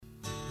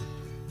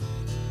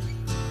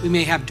We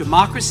may have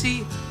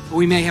democracy, or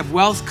we may have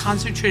wealth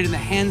concentrated in the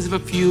hands of a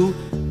few,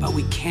 but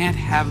we can't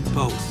have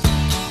both.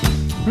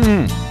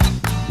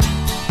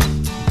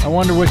 I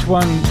wonder which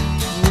one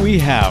we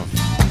have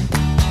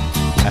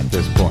at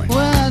this point. Well,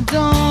 I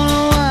don't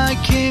know why I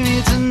came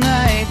here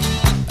tonight.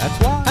 That's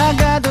why. I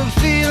got the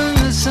feeling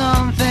that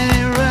something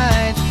ain't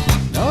right.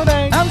 No, they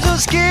ain't. I'm so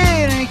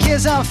scared in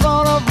case I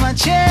fall off my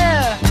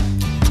chair.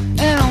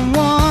 And I'm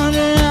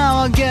wondering how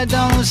I'll get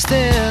down the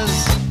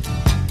stairs.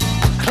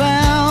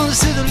 Clowns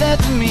to the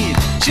left of me,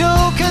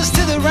 jokers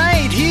to the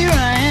right. Here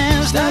I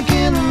am, stuck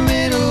in the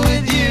middle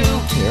with you.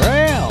 Here I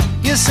am.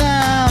 Yes,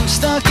 I'm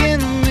stuck in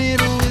the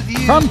middle with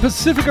you. From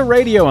Pacifica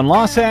Radio in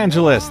Los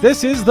Angeles,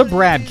 this is the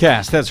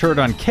BradCast that's heard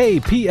on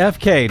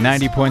KPFK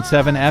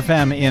 90.7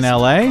 FM in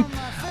LA.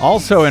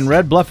 Also in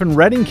Red Bluff and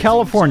Redding,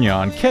 California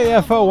on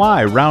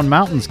KFOI, Round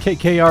Mountains,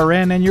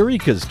 KKRN, and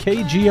Eureka's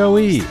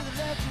KGOE.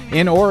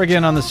 In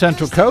Oregon on the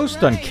Central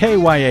Coast on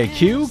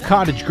KYAQ,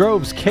 Cottage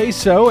Grove's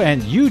KSO,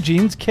 and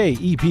Eugene's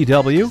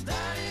KEPW.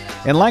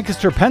 In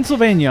Lancaster,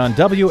 Pennsylvania on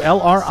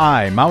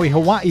WLRI, Maui,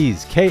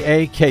 Hawaii's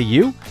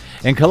KAKU.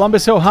 In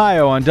Columbus,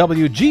 Ohio on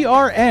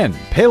WGRN,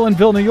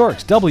 Palinville, New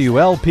York's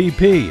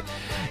WLPP.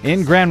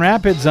 In Grand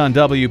Rapids on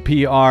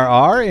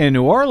WPRR, in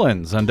New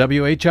Orleans on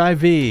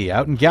WHIV,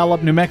 out in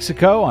Gallup, New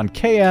Mexico on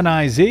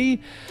KNIZ,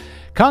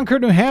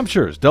 Concord, New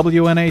Hampshire's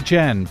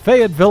WNHN,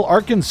 Fayetteville,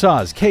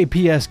 Arkansas's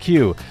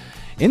KPSQ,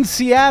 in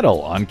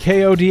Seattle on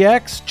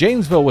KODX,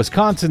 Janesville,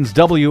 Wisconsin's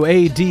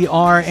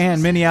WADR,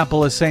 and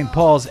Minneapolis, St.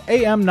 Paul's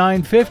AM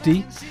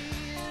 950.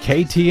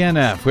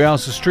 KTNF. We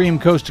also stream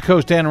coast to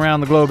coast and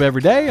around the globe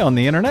every day on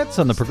the internets,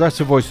 on the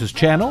Progressive Voices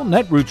channel,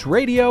 Netroots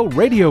Radio,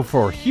 Radio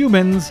for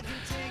Humans,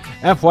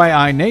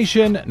 FYI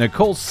Nation,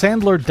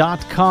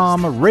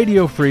 NicoleSandler.com,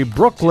 Radio Free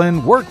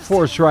Brooklyn,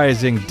 Workforce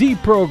Rising,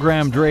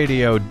 Deprogrammed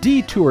Radio,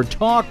 Detour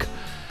Talk,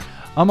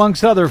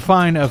 amongst other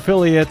fine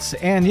affiliates,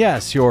 and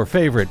yes, your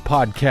favorite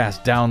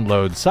podcast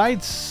download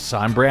sites.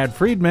 I'm Brad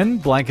Friedman,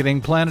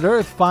 blanketing planet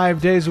Earth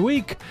 5 days a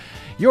week.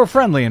 Your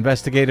friendly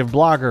investigative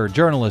blogger,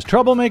 journalist,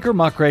 troublemaker,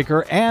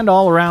 muckraker, and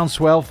all-around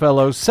swell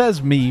fellow,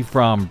 says me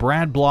from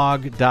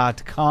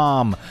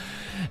bradblog.com.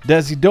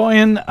 Desi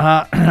Doyen,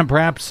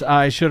 perhaps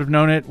I should have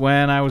known it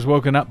when I was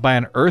woken up by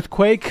an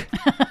earthquake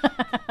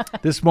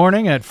this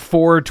morning at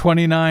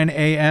 4:29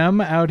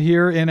 a.m. out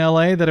here in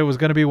L.A. that it was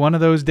going to be one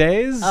of those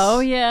days. Oh,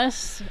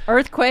 yes.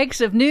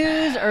 Earthquakes of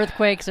news,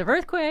 earthquakes of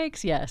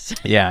earthquakes, yes.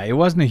 Yeah, it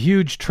wasn't a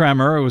huge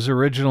tremor. It was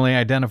originally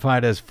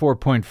identified as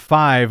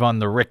 4.5 on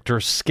the Richter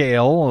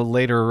scale,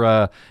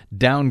 later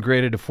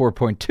downgraded to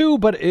 4.2,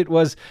 but it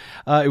was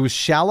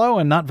shallow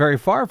and not very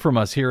far from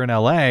us here in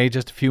L.A.,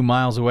 just a few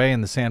miles away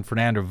in the San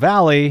Fernando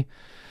Valley.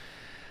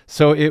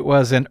 So it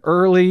was an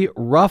early,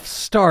 rough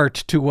start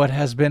to what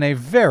has been a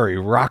very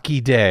rocky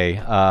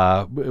day,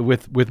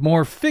 with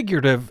more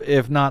figurative,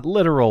 if not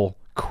literal,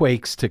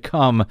 quakes to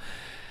come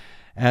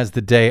as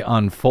the day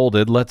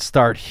unfolded. Let's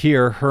start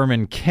here.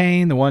 Herman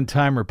Cain, the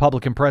one-time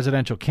Republican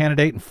presidential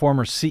candidate and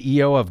former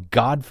CEO of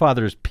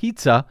Godfather's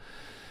Pizza,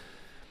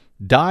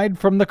 died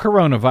from the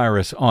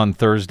coronavirus on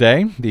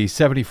Thursday. The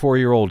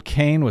 74-year-old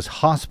Cain was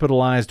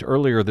hospitalized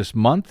earlier this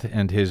month,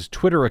 and his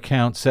Twitter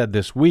account said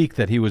this week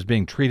that he was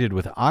being treated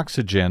with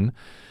oxygen.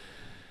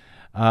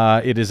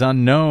 It is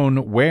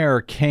unknown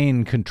where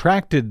Cain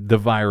contracted the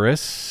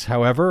virus.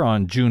 However,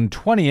 on June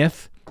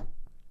 20th,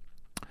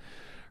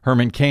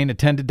 Herman Cain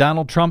attended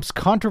Donald Trump's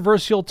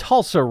controversial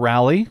Tulsa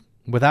rally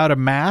without a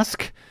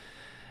mask,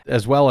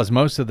 as well as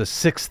most of the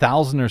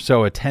 6,000 or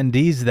so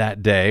attendees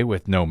that day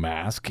with no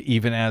mask,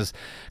 even as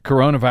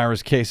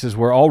coronavirus cases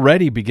were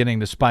already beginning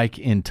to spike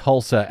in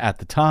Tulsa at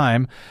the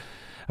time.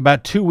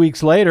 About 2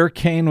 weeks later,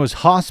 Cain was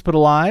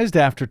hospitalized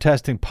after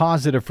testing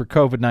positive for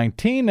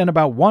COVID-19, and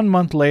about 1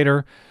 month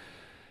later,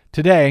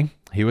 today,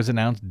 he was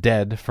announced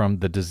dead from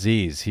the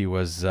disease. He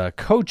was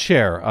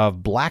co-chair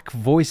of Black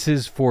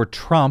Voices for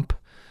Trump.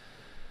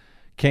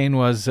 Cain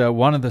was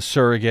one of the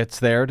surrogates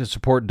there to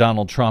support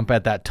Donald Trump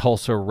at that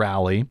Tulsa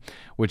rally,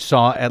 which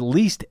saw at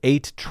least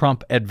 8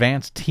 Trump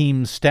advance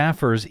team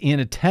staffers in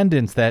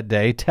attendance that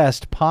day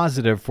test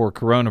positive for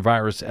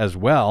coronavirus as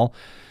well.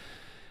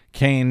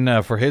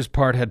 Cain, for his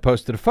part, had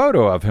posted a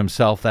photo of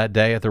himself that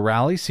day at the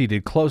rally,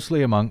 seated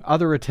closely among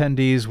other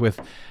attendees with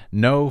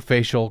no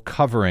facial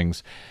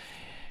coverings.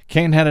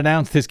 Cain had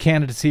announced his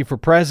candidacy for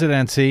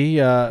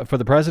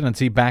the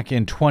presidency back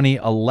in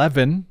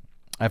 2011.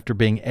 After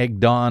being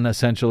egged on,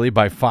 essentially,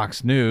 by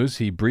Fox News,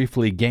 he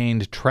briefly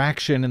gained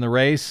traction in the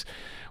race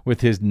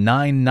with his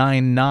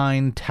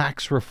 999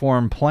 tax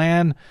reform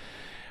plan,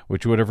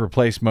 which would have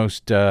replaced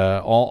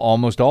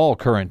almost all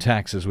current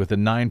taxes with a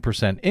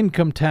 9%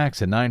 income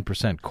tax, a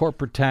 9%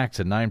 corporate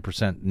tax, a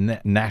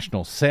 9%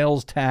 national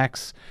sales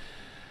tax.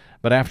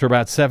 But after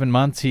about 7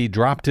 months, he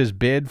dropped his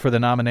bid for the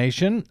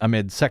nomination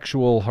amid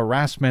sexual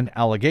harassment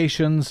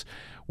allegations,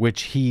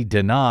 which he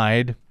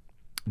denied.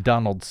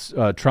 Donald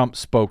Trump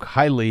spoke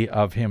highly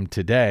of him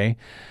today.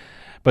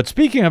 But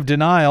speaking of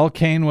denial,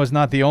 Kaine was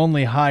not the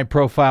only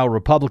high-profile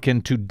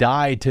Republican to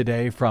die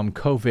today from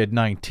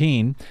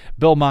COVID-19.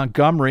 Bill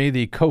Montgomery,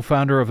 the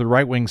co-founder of the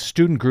right-wing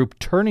student group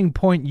Turning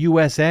Point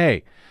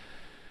USA,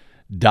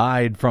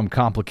 died from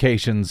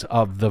complications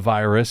of the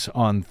virus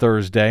on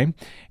Thursday.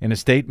 In a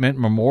statement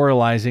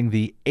memorializing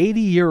the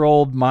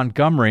 80-year-old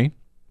Montgomery,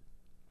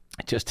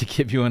 just to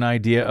give you an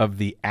idea of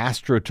the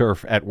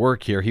astroturf at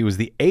work here, he was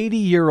the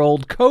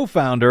 80-year-old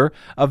co-founder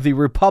of the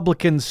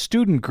Republican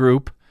student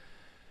group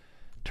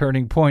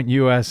Turning Point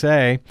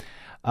USA.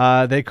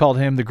 They called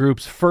him the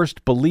group's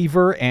first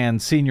believer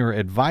and senior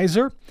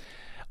advisor.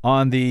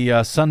 On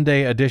the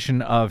Sunday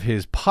edition of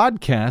his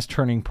podcast,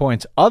 Turning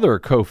Point's other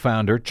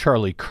co-founder,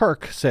 Charlie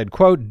Kirk, said,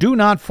 quote, "Do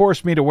not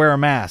force me to wear a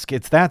mask.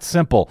 It's that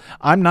simple.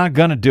 I'm not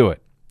going to do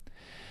it."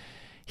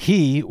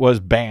 He was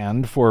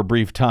banned for a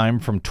brief time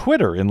from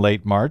Twitter in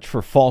late March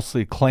for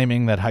falsely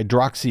claiming that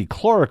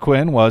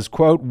hydroxychloroquine was,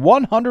 quote,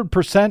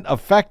 100%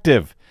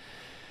 effective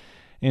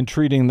in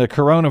treating the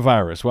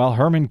coronavirus. Well,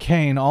 Herman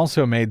Cain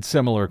also made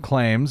similar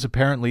claims.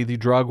 Apparently, the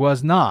drug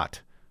was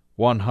not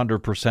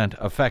 100%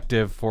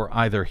 effective for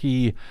either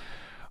he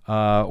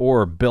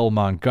or Bill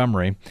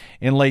Montgomery.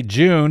 In late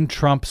June,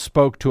 Trump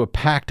spoke to a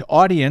packed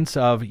audience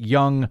of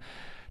young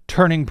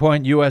Turning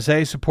Point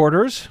USA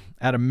supporters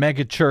at a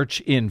mega church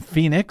in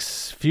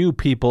Phoenix. Few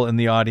people in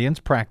the audience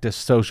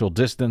practiced social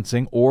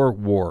distancing or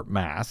wore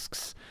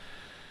masks.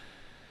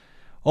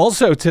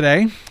 Also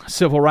today,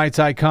 civil rights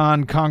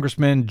icon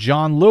Congressman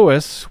John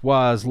Lewis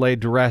was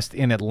laid to rest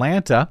in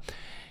Atlanta.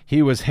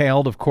 He was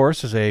hailed, of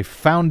course, as a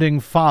founding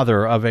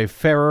father of a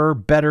fairer,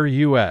 better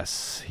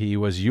U.S. He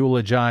was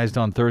eulogized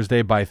on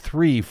Thursday by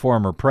 3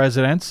 former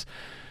presidents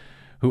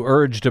who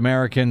urged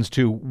Americans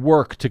to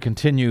work to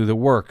continue the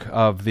work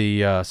of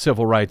the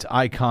civil rights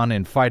icon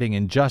in fighting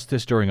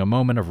injustice during a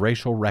moment of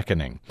racial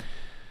reckoning.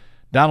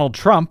 Donald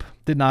Trump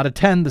did not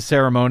attend the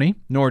ceremony,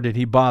 nor did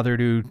he bother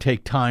to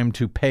take time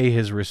to pay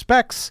his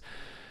respects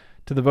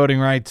to the voting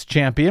rights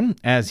champion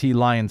as he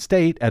lie in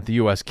state at the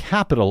U.S.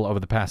 Capitol over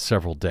the past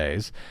several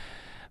days.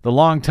 The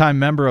longtime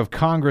member of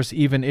Congress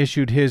even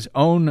issued his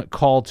own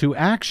call to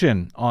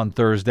action on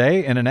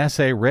Thursday in an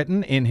essay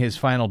written in his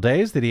final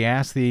days that he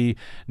asked the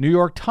New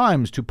York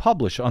Times to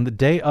publish on the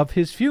day of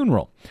his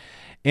funeral.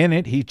 In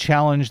it, he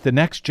challenged the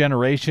next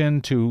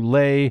generation to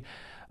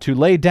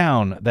lay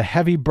down the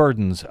heavy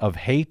burdens of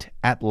hate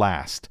at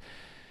last.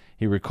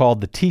 He recalled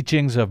the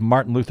teachings of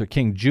Martin Luther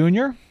King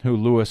Jr., who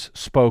Lewis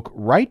spoke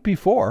right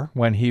before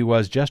when he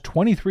was just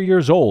 23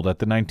 years old at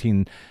the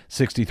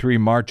 1963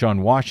 March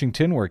on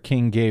Washington, where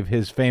King gave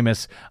his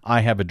famous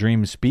 "I Have a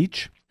Dream"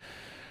 speech.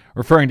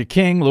 Referring to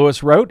King,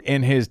 Lewis wrote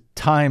in his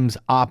Times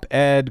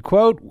op-ed,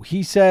 quote,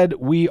 he said,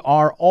 "We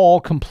are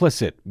all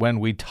complicit when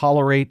we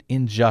tolerate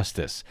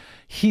injustice.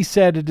 He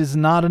said it is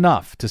not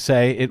enough to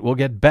say it will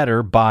get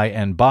better by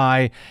and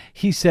by.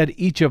 He said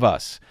each of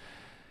us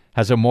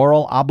has a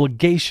moral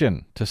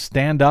obligation to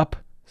stand up,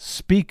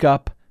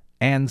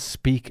 and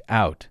speak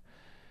out."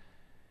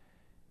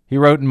 He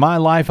wrote, "In my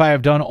life, I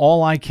have done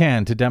all I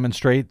can to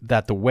demonstrate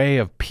that the way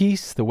of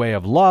peace, the way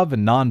of love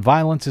and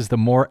nonviolence is the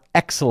more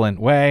excellent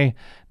way.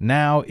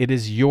 Now it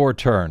is your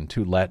turn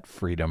to let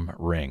freedom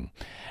ring."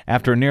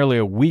 After nearly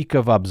a week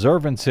of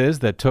observances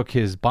that took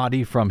his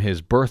body from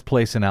his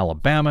birthplace in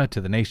Alabama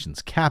to the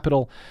nation's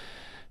capital,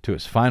 to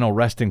his final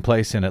resting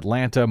place in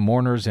Atlanta,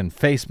 mourners in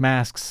face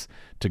masks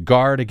to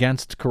guard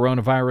against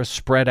coronavirus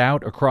spread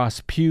out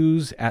across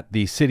pews at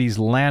the city's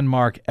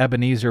landmark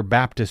Ebenezer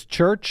Baptist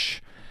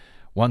Church,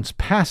 once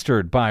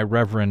pastored by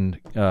Reverend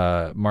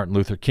Martin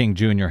Luther King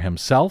Jr.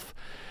 himself.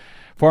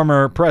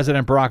 Former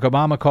President Barack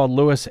Obama called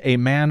Lewis a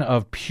man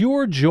of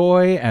pure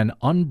joy and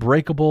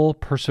unbreakable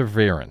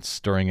perseverance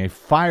during a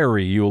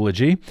fiery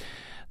eulogy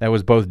that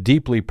was both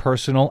deeply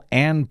personal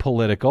and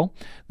political.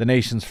 The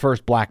nation's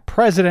first black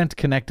president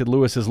connected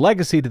Lewis's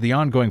legacy to the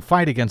ongoing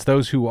fight against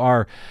those who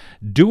are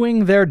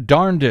doing their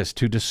darndest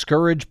to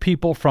discourage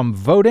people from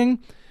voting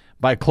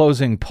by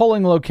closing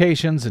polling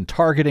locations and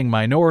targeting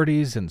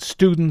minorities and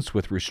students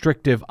with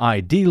restrictive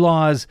ID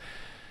laws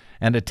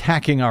and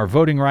attacking our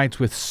voting rights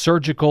with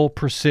surgical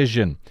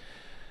precision.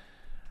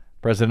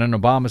 President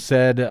Obama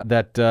said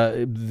that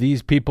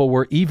these people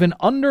were even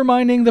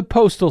undermining the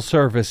Postal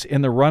Service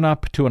in the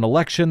run-up to an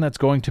election that's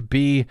going to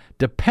be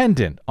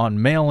dependent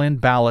on mail-in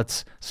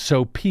ballots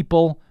so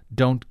people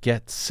don't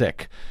get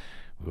sick.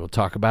 We'll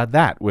talk about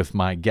that with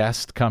my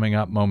guest coming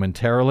up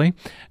momentarily.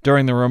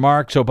 During the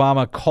remarks,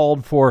 Obama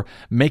called for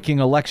making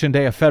Election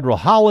Day a federal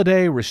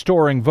holiday,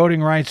 restoring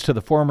voting rights to the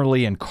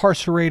formerly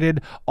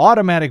incarcerated,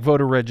 automatic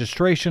voter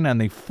registration,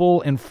 and the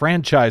full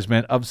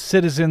enfranchisement of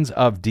citizens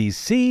of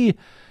D.C.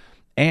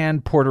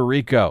 and Puerto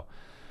Rico.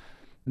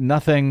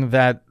 Noting,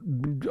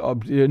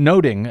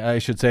 I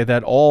should say,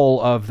 that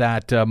all of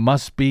that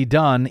must be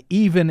done,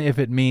 even if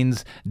it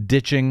means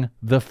ditching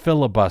the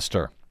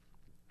filibuster.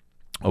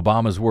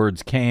 Obama's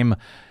words came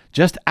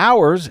just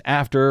hours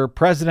after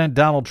President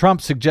Donald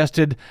Trump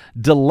suggested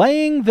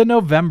delaying the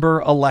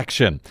November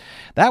election.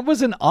 That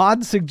was an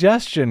odd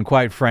suggestion,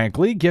 quite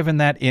frankly, given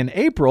that in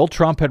April,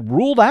 Trump had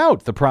ruled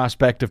out the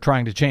prospect of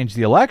trying to change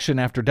the election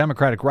after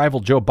Democratic rival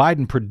Joe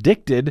Biden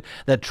predicted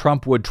that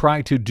Trump would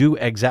try to do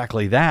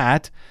exactly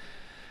that.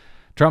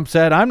 Trump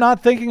said, "I'm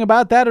not thinking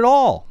about that at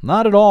all.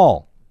 Not at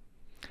all."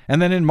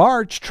 And then in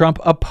March, Trump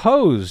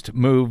opposed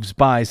moves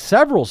by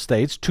several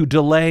states to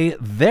delay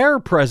their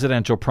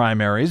presidential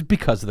primaries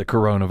because of the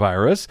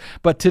coronavirus.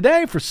 But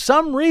today, for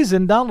some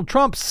reason, Donald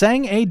Trump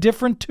sang a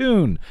different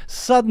tune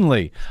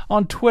suddenly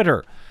on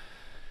Twitter.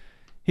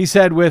 He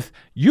said, with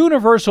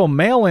universal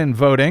mail-in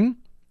voting,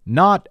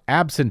 not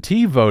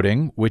absentee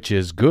voting, which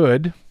is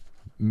good,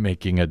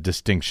 making a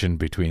distinction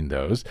between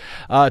those,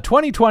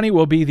 2020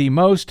 will be the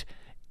most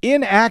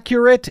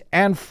inaccurate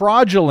and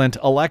fraudulent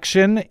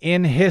election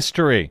in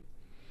history.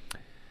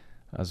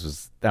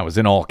 That was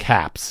in all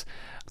caps.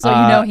 So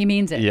you know he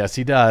means it. Yes,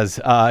 he does.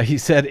 He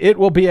said, it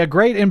will be a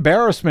great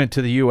embarrassment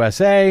to the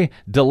USA.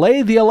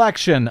 Delay the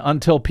election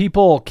until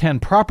people can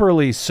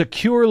properly,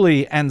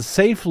 securely, and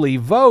safely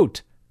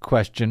vote.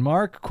 Question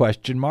mark,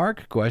 question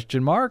mark,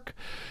 question mark.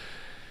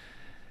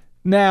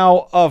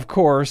 Now, of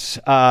course,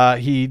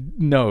 he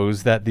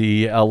knows that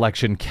the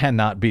election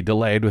cannot be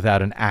delayed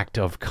without an act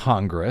of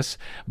Congress,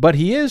 but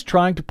he is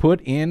trying to put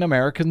in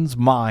Americans'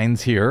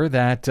 minds here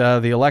that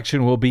the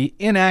election will be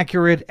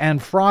inaccurate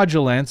and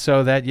fraudulent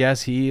so that,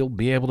 yes, he'll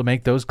be able to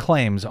make those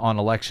claims on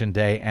Election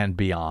Day and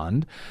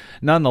beyond.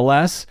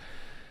 Nonetheless,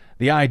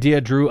 the idea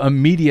drew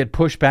immediate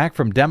pushback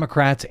from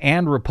Democrats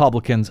and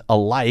Republicans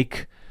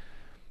alike.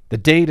 The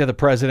date of the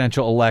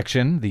presidential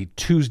election, the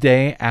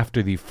Tuesday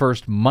after the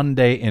first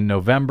Monday in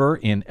November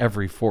in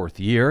every fourth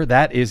year,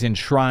 that is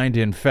enshrined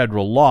in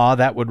federal law.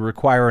 That would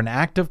require an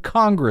act of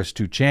Congress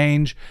to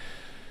change.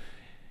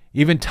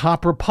 Even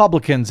top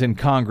Republicans in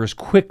Congress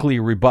quickly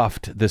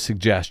rebuffed the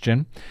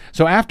suggestion.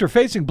 So after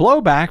facing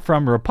blowback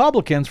from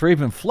Republicans for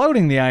even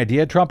floating the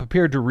idea, Trump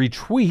appeared to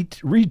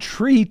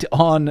retreat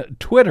on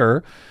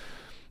Twitter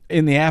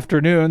in the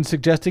afternoon,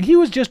 suggesting he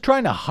was just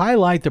trying to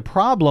highlight the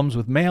problems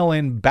with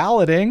mail-in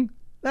balloting.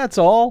 That's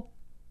all.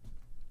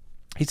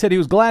 He said he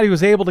was glad he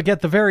was able to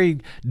get the very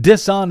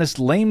dishonest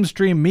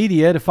lamestream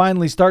media to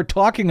finally start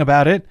talking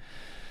about it.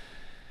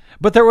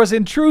 But there was,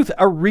 in truth,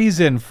 a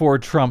reason for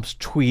Trump's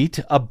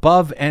tweet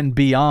above and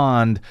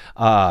beyond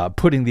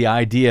putting the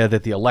idea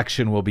that the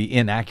election will be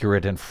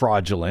inaccurate and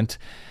fraudulent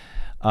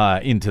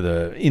into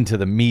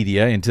the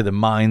media, into the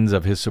minds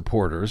of his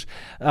supporters.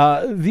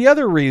 The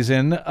other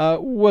reason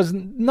was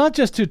not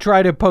just to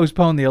try to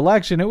postpone the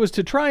election. It was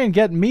to try and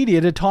get media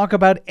to talk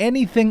about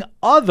anything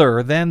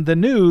other than the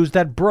news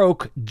that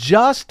broke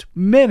just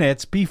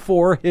minutes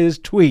before his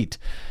tweet.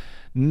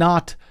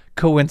 Not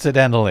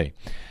coincidentally.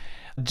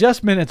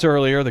 Just minutes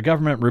earlier, the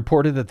government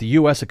reported that the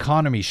U.S.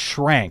 economy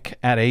shrank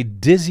at a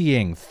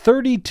dizzying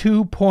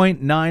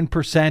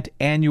 32.9%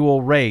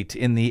 annual rate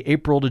in the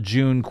April to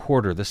June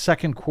quarter, the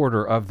second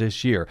quarter of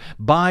this year.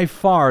 By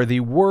far the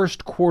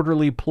worst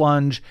quarterly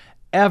plunge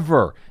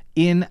ever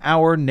in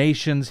our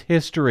nation's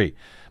history.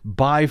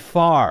 By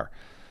far.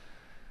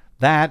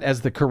 That, as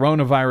the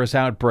coronavirus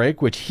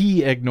outbreak, which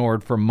he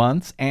ignored for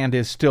months and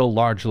is still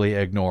largely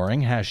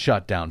ignoring, has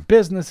shut down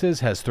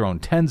businesses, has thrown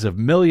tens of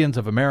millions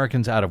of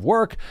Americans out of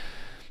work,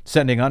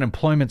 sending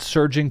unemployment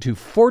surging to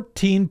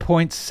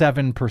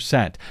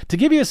 14.7%. To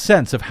give you a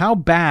sense of how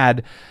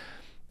bad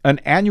an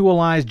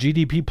annualized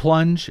GDP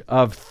plunge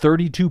of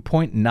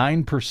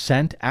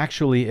 32.9%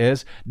 actually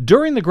is,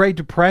 during the Great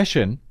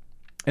Depression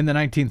in the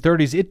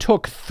 1930s, it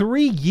took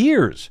 3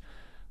 years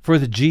for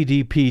the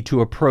GDP to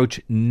approach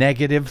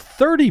negative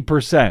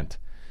 30%.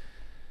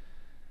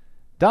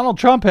 Donald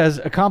Trump has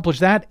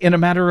accomplished that in a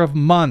matter of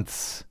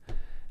months.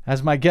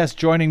 As my guest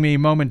joining me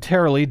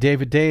momentarily,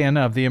 David Dayen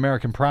of the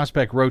American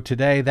Prospect, wrote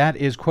today, that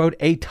is, quote,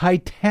 a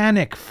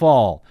titanic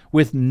fall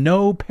with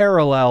no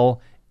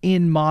parallel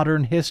in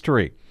modern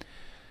history.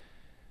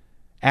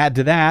 Add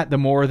to that the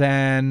more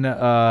than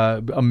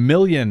 1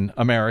 million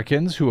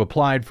Americans who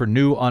applied for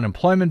new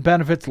unemployment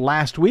benefits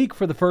last week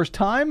for the first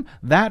time,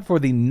 that for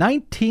the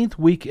 19th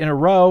week in a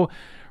row,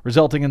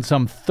 resulting in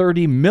some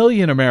 30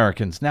 million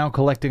Americans now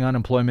collecting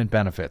unemployment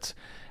benefits.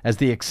 As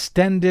the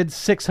extended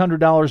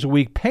 $600 a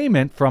week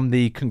payment from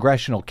the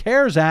Congressional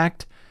CARES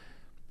Act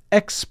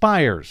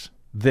expires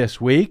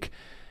this week,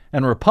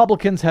 and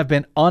Republicans have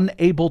been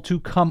unable to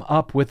come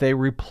up with a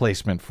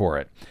replacement for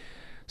it.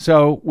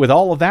 So with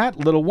all of that,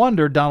 little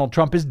wonder Donald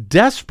Trump is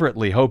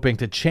desperately hoping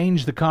to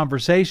change the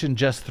conversation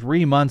just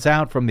 3 months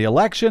out from the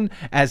election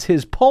as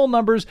his poll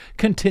numbers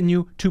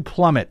continue to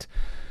plummet.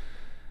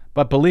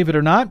 But believe it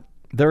or not,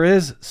 there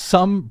is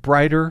some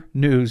brighter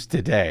news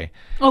today.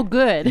 Oh,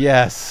 good.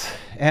 Yes,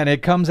 and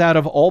it comes out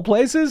of all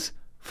places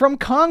from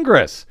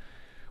Congress,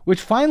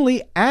 which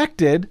finally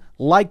acted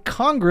like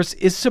Congress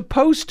is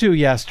supposed to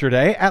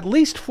yesterday, at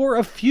least for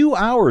a few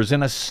hours,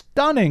 in a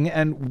stunning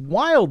and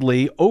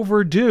wildly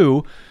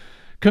overdue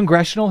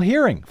congressional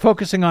hearing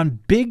focusing on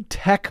big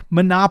tech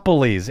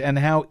monopolies and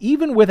how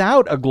even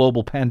without a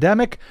global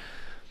pandemic,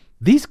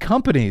 These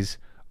companies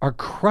are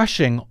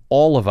crushing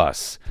all of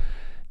us.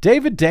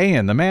 David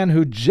Dayen, the man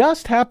who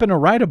just happened to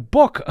write a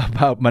book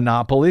about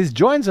monopolies,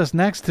 joins us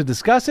next to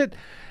discuss it.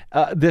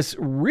 This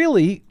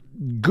really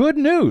good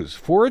news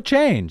for a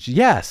change.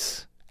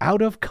 Yes,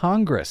 out of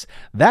Congress.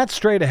 That's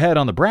straight ahead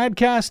on the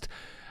BradCast.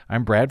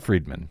 I'm Brad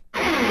Friedman.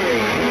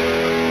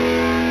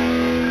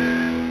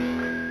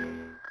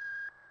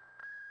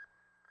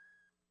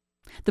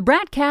 The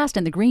BradCast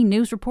and the Green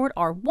News Report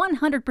are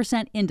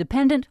 100%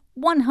 independent,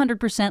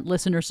 100%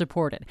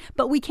 listener-supported.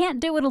 But we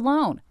can't do it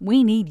alone.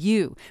 We need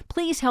you.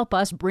 Please help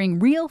us bring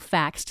real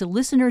facts to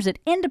listeners at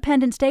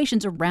independent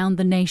stations around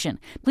the nation.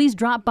 Please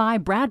drop by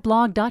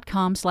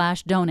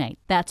bradblog.com/donate.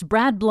 That's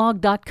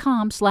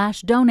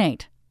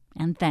bradblog.com/donate.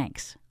 And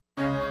thanks.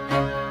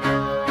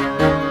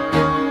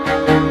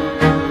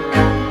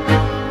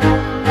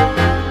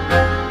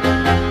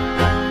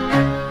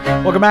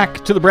 Welcome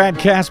back to the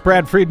BradCast.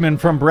 Brad Friedman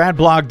from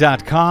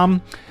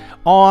bradblog.com.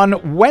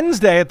 On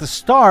Wednesday, at the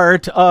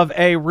start of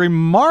a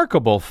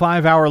remarkable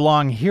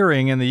 5-hour-long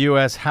hearing in the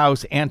U.S.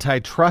 House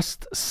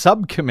Antitrust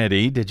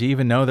Subcommittee, did you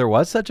even know there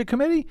was such a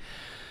committee?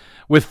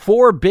 With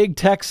 4 big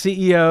tech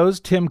CEOs,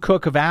 Tim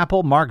Cook of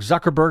Apple, Mark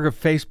Zuckerberg of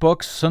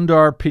Facebook,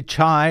 Sundar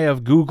Pichai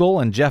of Google,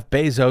 and Jeff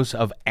Bezos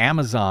of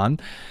Amazon.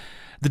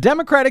 The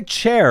Democratic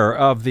chair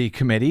of the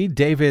committee,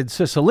 David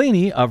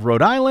Cicilline of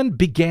Rhode Island,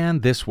 began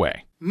this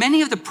way.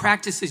 Many of the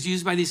practices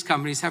used by these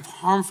companies have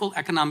harmful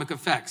economic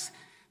effects.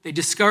 They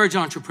discourage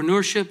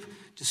entrepreneurship,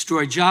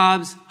 destroy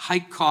jobs,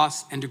 hike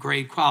costs, and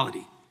degrade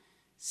quality.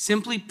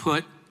 Simply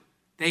put,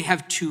 they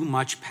have too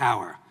much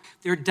power.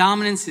 Their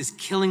dominance is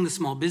killing the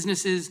small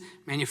businesses,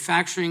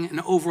 manufacturing,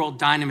 and overall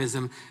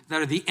dynamism that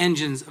are the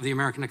engines of the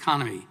American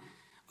economy.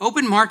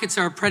 Open markets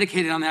are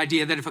predicated on the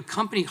idea that if a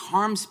company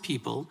harms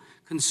people,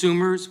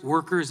 consumers,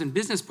 workers, and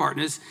business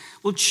partners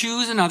will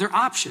choose another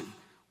option.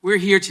 We're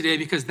here today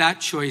because that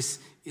choice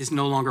is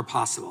no longer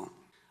possible.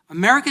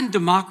 American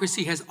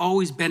democracy has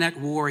always been at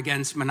war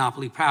against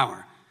monopoly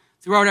power.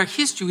 Throughout our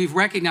history, we've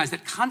recognized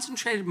that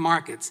concentrated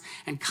markets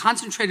and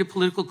concentrated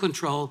political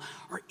control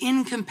are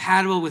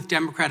incompatible with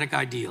democratic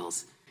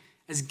ideals.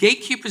 As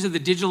gatekeepers of the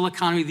digital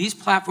economy, these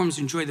platforms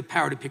enjoy the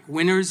power to pick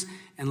winners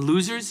and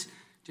losers,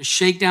 to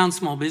shake down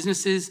small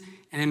businesses,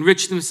 and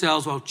enrich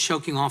themselves while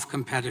choking off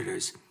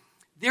competitors.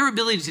 Their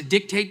ability to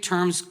dictate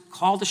terms,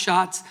 call the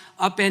shots,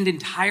 upend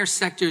entire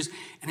sectors,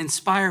 and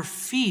inspire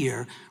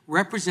fear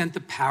represent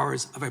the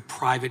powers of a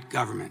private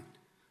government.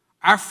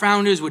 Our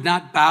founders would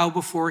not bow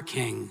before a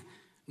king,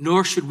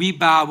 nor should we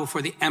bow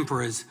before the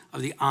emperors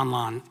of the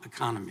online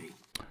economy.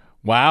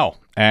 Wow.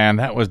 And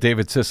that was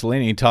David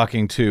Cicilline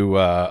talking to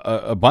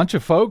a bunch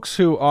of folks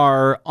who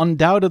are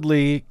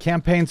undoubtedly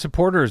campaign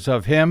supporters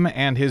of him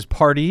and his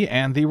party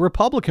and the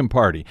Republican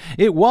Party.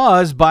 It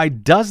was, by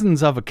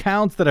dozens of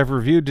accounts that I've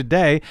reviewed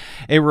today,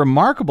 a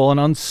remarkable and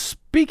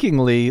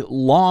unspeakingly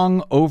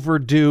long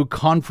overdue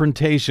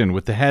confrontation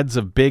with the heads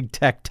of big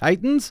tech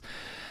titans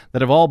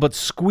that have all but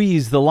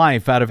squeezed the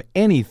life out of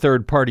any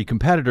third-party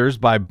competitors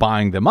by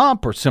buying them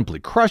up or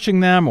simply crushing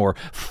them or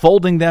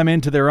folding them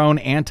into their own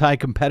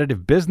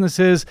anti-competitive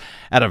businesses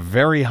at a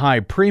very high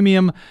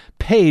premium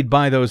paid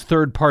by those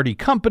third-party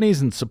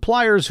companies and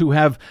suppliers who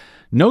have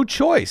no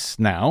choice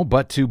now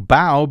but to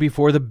bow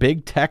before the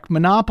big tech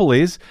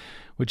monopolies,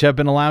 which have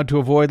been allowed to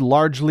avoid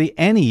largely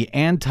any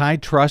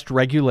antitrust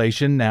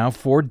regulation now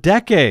for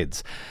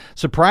decades.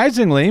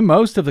 Surprisingly,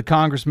 most of the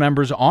Congress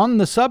members on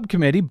the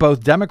subcommittee,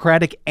 both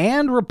Democratic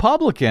and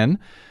Republican,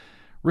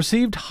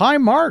 received high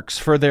marks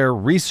for their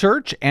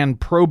research and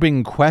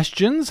probing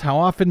questions. How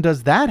often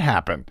does that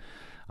happen?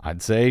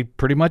 I'd say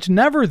pretty much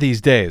never these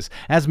days.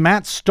 As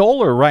Matt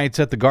Stoller writes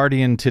at The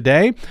Guardian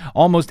today,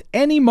 almost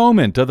any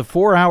moment of the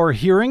 4-hour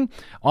hearing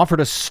offered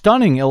a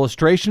stunning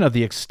illustration of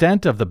the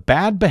extent of the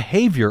bad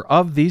behavior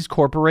of these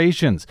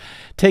corporations.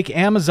 Take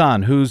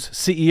Amazon, whose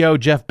CEO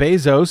Jeff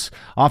Bezos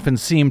often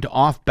seemed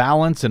off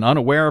balance and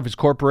unaware of his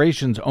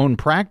corporation's own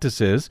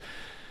practices.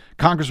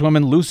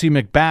 Congresswoman Lucy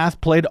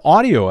McBath played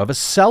audio of a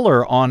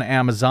seller on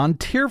Amazon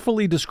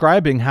tearfully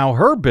describing how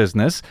her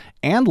business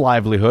and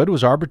livelihood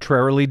was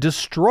arbitrarily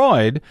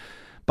destroyed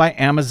by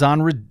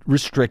Amazon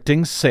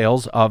restricting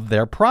sales of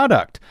their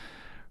product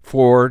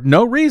for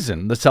no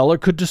reason the seller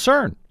could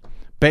discern.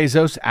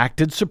 Bezos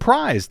acted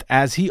surprised,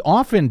 as he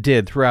often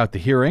did throughout the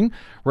hearing.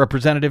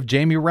 Representative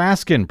Jamie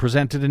Raskin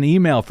presented an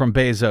email from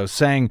Bezos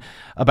saying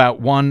about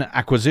one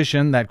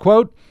acquisition that,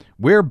 quote,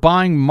 "We're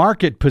buying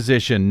market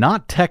position,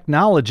 not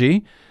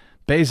technology."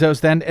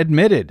 Bezos then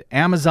admitted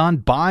Amazon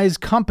buys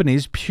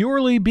companies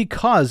purely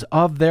because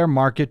of their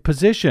market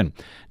position,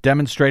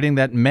 demonstrating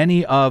that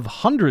many of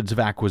hundreds of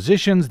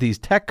acquisitions these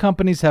tech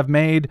companies have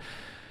made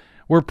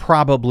were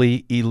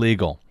probably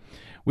illegal.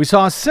 We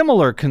saw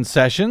similar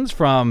concessions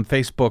from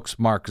Facebook's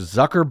Mark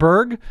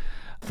Zuckerberg,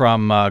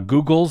 from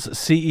Google's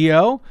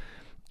CEO,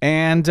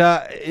 and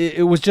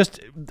it was just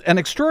an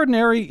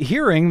extraordinary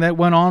hearing that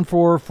went on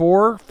for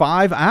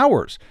 4-5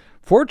 hours.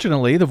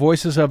 Fortunately, the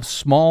voices of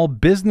small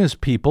business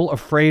people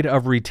afraid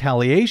of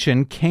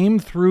retaliation came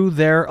through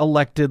their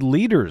elected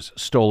leaders,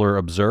 Stoller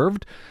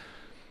observed.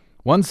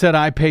 One said,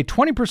 I pay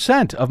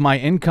 20% of my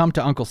income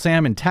to Uncle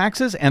Sam in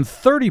taxes and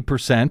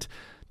 30%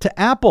 to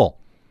Apple.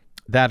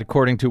 That,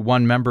 according to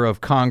one member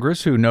of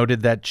Congress who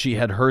noted that she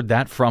had heard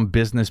that from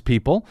business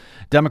people.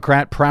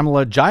 Democrat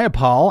Pramila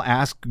Jayapal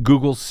asked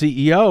Google's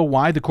CEO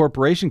why the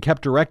corporation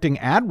kept directing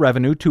ad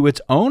revenue to its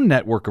own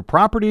network of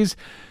properties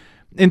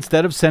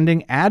instead of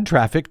sending ad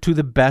traffic to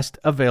the best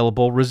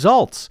available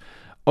results.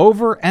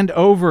 Over and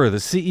over, the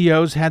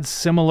CEOs had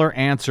similar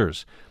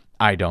answers.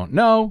 I don't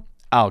know.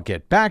 I'll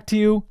get back to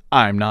you.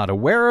 I'm not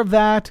aware of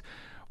that.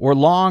 Or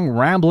long,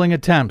 rambling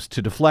attempts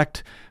to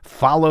deflect,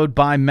 followed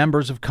by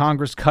members of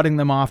Congress cutting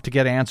them off to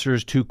get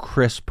answers to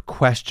crisp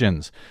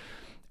questions.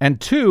 And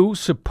two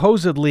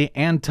supposedly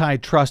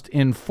antitrust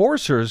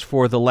enforcers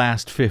for the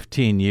last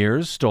 15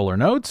 years, Stoller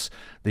notes,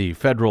 the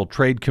Federal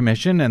Trade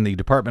Commission and the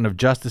Department of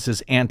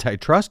Justice's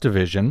Antitrust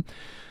Division,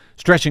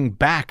 stretching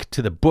back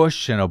to the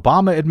Bush and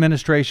Obama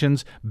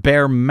administrations,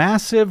 bear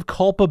massive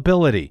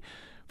culpability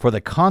for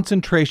the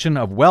concentration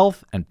of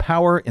wealth and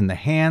power in the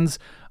hands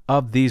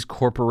of these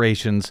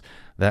corporations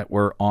that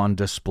were on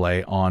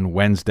display on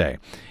Wednesday.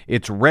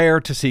 It's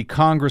rare to see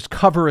Congress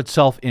cover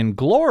itself in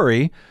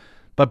glory,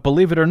 but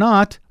believe it or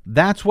not,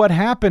 that's what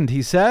happened,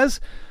 he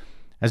says.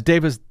 As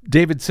David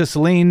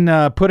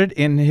Cicilline put it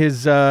in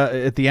his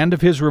at the end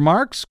of his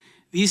remarks,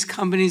 these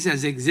companies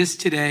as they exist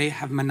today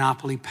have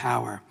monopoly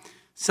power.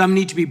 Some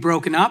need to be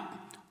broken up,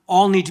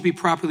 all need to be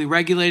properly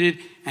regulated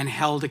and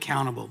held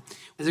accountable.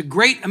 As a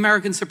great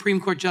American Supreme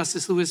Court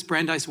Justice Louis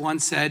Brandeis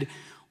once said,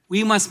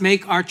 we must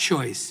make our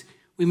choice.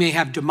 We may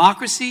have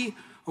democracy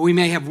or we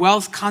may have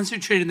wealth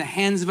concentrated in the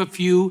hands of a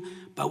few,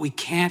 but we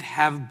can't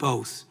have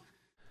both.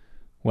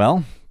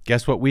 Well,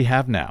 guess what we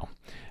have now?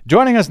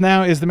 Joining us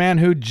now is the man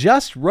who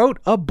just wrote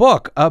a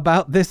book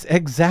about this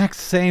exact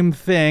same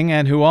thing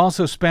and who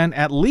also spent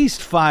at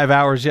least 5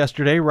 hours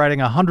yesterday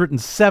writing a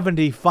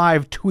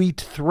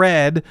 175-tweet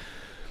thread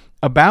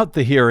about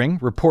the hearing,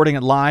 reporting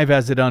it live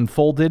as it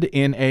unfolded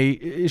in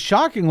a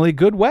shockingly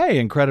good way,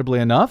 incredibly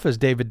enough, as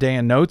David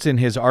Dayen notes in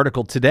his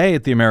article today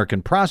at the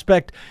American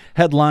Prospect,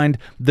 headlined,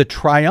 The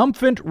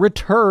Triumphant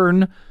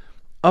Return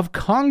of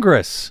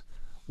Congress.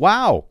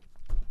 Wow.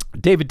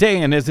 David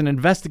Dayen is an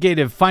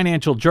investigative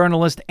financial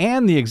journalist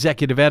and the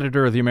executive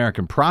editor of the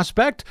American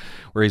Prospect,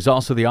 where he's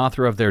also the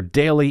author of their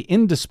daily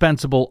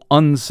indispensable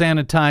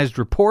unsanitized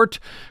report,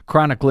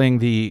 chronicling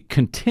the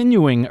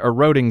continuing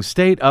eroding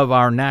state of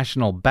our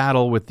national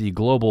battle with the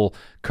global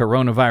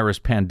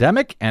coronavirus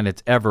pandemic and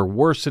its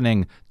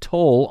ever-worsening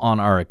toll on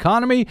our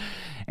economy.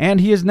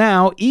 And he is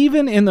now,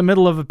 even in the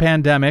middle of a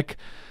pandemic,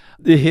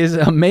 his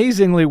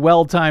amazingly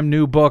well-timed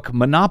new book,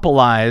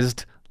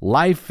 Monopolized: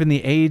 Life in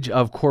the Age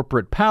of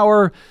Corporate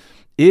Power,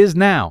 is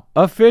now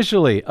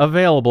officially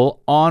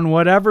available on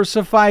whatever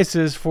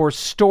suffices for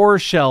store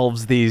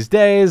shelves these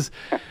days,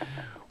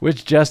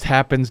 which just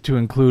happens to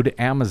include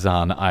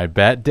Amazon, I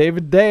bet.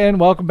 David Dayen,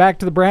 welcome back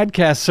to the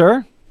BradCast,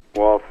 sir.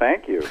 Well,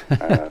 thank you.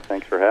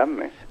 Thanks for having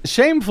me.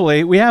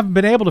 Shamefully, we haven't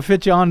been able to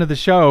fit you onto the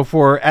show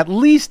for at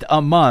least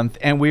a month,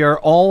 and we are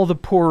all the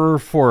poorer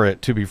for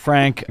it, to be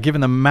frank,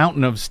 given the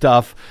mountain of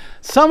stuff,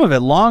 some of it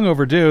long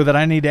overdue, that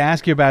I need to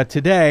ask you about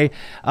today,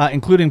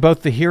 including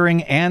both the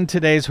hearing and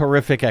today's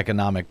horrific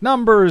economic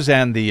numbers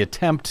and the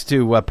attempt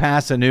to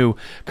pass a new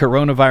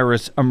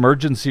coronavirus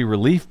emergency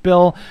relief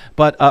bill.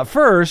 But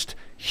first,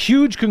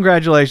 huge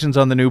congratulations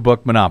on the new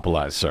book,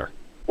 Monopolized, sir.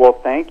 Well,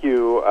 thank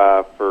you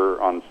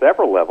on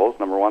several levels.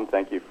 Number one,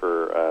 thank you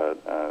for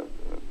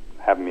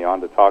having me on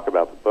to talk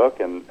about the book.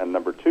 And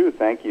number two,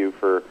 thank you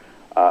for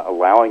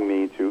allowing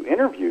me to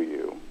interview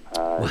you.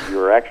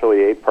 You're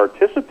actually a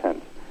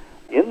participant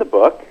in the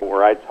book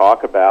where I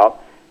talk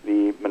about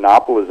the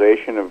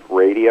monopolization of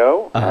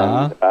radio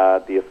and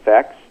the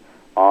effects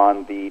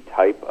on the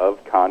type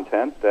of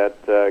content that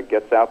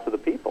gets out to the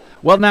people.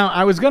 Well, now,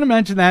 I was going to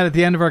mention that at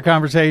the end of our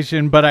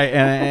conversation, but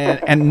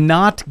and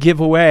not give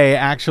away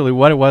actually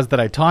what it was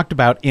that I talked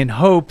about, in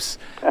hopes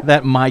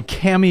that my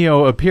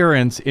cameo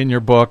appearance in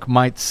your book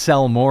might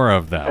sell more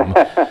of them.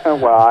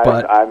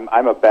 Well,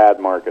 I'm a bad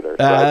marketer,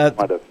 so I just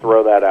want to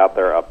throw that out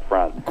there up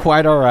front.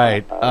 Quite all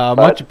right.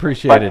 Much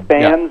appreciated. But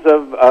fans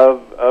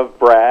of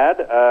Brad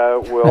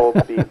will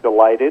be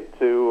delighted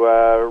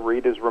to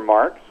read his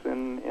remarks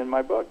in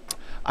my book.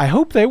 I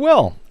hope they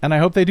will, and I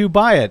hope they do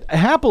buy it.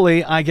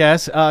 Happily, I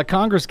guess,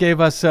 Congress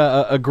gave us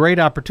a great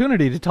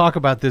opportunity to talk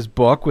about this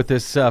book with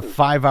this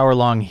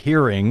 5-hour-long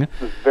hearing.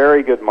 This is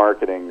very good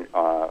marketing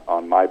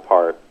on my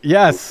part.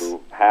 Yes.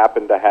 Who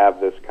happened to have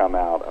this come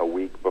out a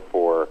week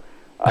before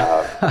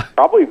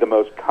probably the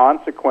most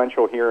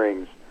consequential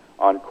hearings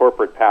on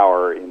corporate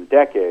power in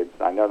decades.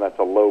 I know that's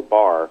a low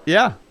bar.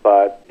 Yeah.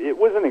 but it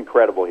was an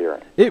incredible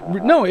hearing.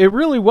 No, it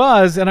really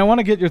was, and I want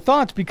to get your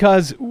thoughts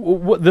because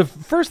the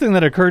first thing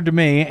that occurred to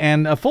me,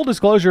 and full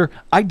disclosure,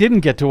 I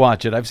didn't get to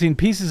watch it. I've seen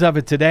pieces of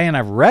it today, and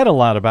I've read a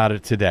lot about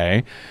it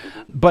today,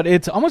 but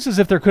it's almost as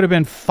if there could have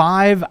been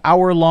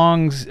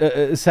 5-hour-long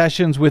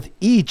sessions with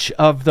each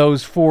of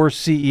those 4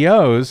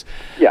 CEOs.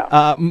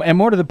 Yeah. And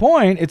more to the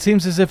point, it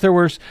seems as if there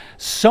were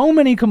so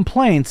many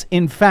complaints,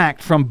 in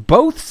fact, from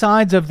both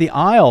sides of the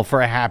aisle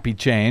for a happy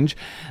change,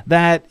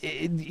 that,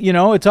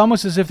 it's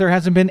almost as if there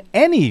hasn't been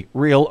any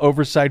real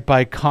oversight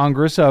by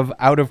Congress of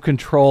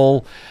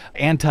out-of-control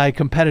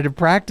anti-competitive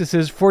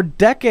practices for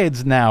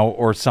decades now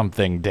or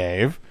something,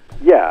 Dave.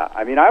 Yeah,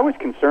 I mean, I was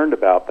concerned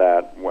about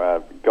that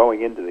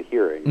going into the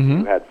hearing.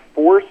 You had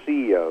 4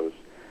 CEOs,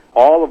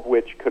 all of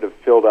which could have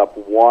filled up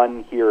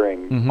one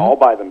hearing all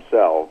by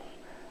themselves.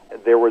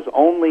 There was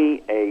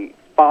only a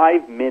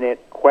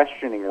 5-minute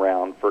questioning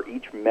round for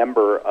each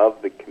member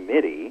of the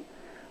committee,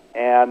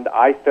 and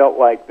I felt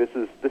like this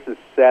is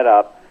set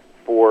up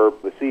for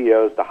the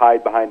CEOs to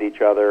hide behind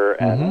each other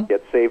and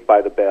get saved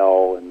by the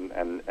bell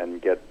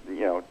and get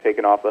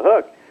taken off the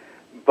hook.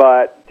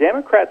 But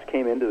Democrats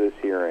came into this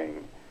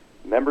hearing,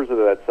 members of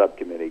that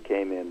subcommittee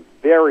came in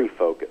very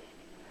focused.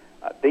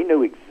 They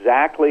knew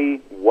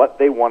exactly what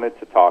they wanted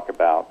to talk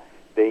about.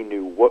 They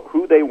knew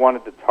who they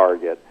wanted to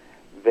target.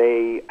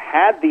 They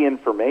had the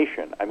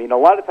information. I mean, a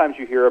lot of times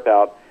you hear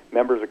about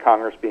members of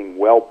Congress being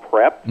well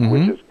prepped,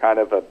 which is kind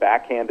of a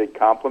backhanded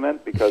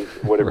compliment because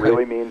what it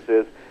really means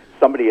is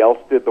somebody else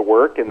did the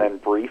work and then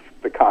briefed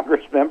the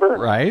Congress member.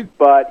 Right.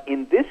 But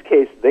in this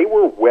case, they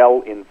were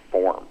well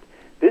informed.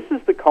 This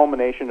is the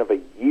culmination of a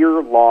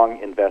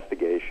year-long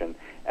investigation,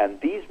 and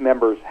these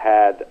members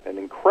had an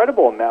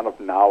incredible amount of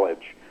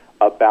knowledge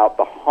about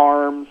the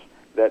harms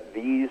that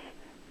these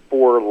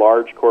 4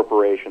 large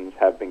corporations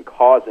have been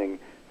causing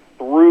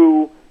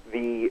through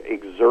the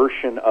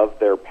exertion of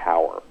their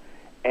power.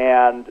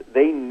 And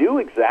they knew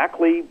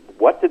exactly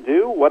what to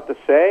do, what to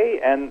say,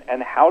 and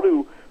how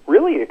to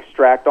really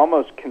extract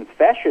almost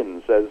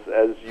confessions, as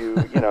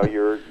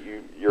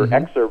your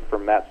excerpt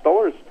from Matt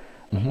Stoller's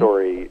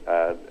story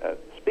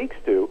speaks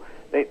to.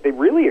 They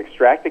really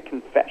extracted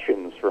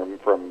confessions from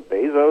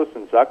Bezos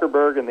and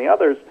Zuckerberg and the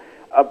others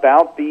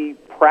about the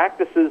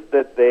practices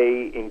that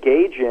they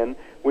engage in,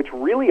 which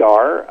really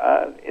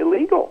are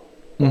illegal.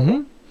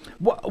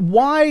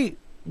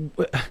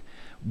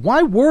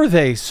 Why were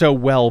they so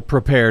well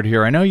prepared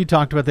here? I know you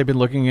talked about they've been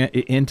looking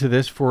into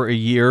this for a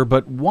year,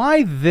 but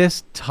why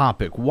this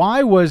topic?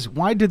 Why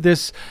did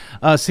this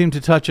seem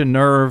to touch a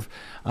nerve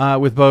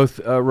with both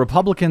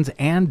Republicans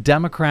and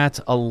Democrats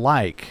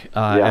alike,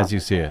 as you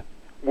see it?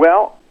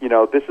 Well,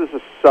 this is a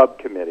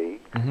subcommittee,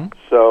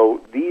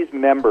 so these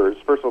members,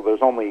 first of all,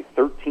 there's only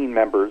 13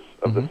 members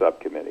of the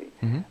subcommittee.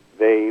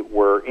 They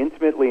were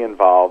intimately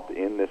involved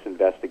in this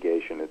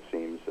investigation, it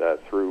seems,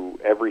 through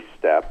every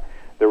step.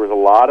 There was a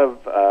lot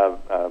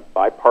of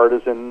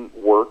bipartisan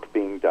work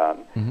being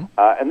done.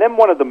 And then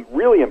one of the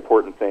really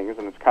important things,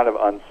 and it's kind of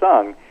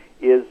unsung,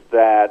 is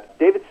that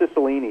David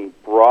Cicilline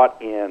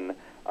brought in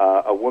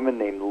a woman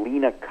named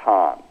Lena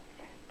Khan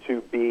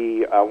to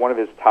be one of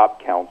his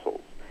top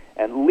counsels.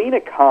 And Lena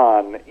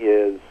Khan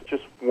is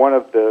just one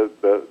of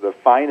the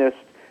finest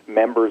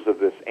members of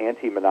this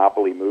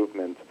anti-monopoly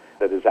movement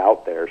that is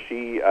out there.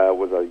 She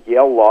was a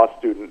Yale law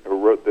student who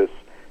wrote this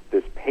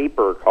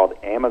paper called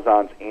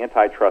Amazon's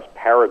Antitrust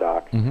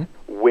Paradox,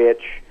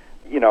 which,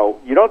 you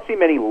don't see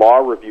many law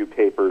review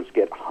papers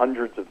get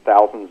hundreds of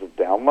thousands of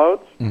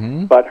downloads,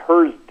 but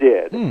hers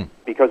did,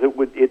 because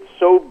it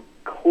so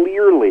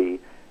clearly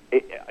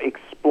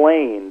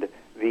explained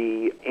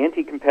the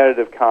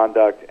anti-competitive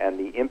conduct and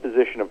the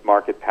imposition of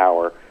market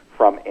power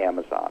from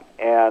Amazon.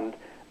 And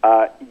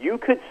you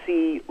could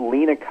see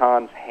Lena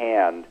Khan's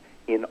hand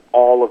in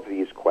all of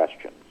these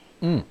questions.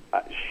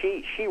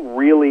 She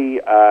really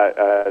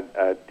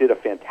did a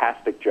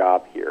fantastic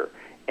job here,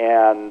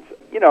 and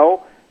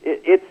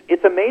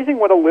it's amazing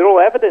what a little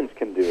evidence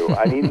can do.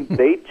 I mean,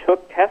 they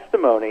took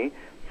testimony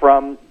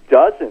from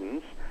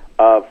dozens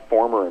of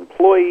former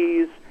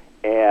employees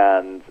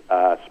and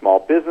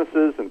small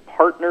businesses and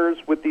partners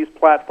with these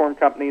platform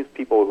companies,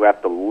 people who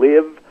have to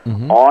live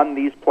on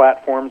these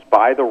platforms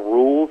by the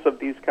rules of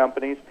these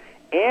companies,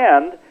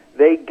 and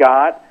they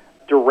got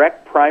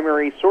direct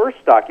primary source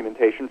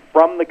documentation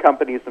from the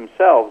companies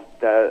themselves,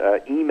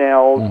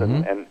 emails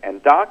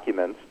and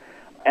documents,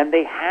 and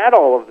they had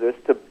all of this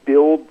to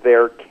build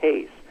their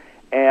case.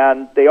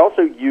 And they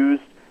also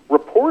used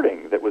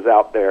reporting that was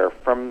out there,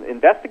 from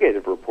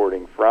investigative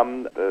reporting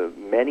from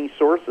many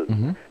sources.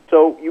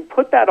 So you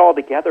put that all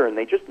together, and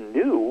they just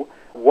knew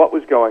what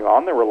was going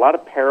on. There were a lot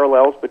of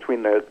parallels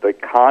between the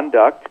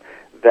conduct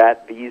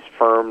that these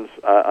firms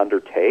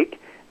undertake,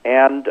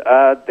 and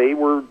they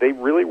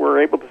really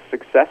were able to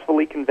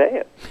successfully convey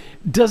it.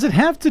 Does it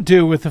have to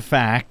do with the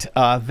fact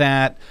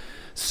that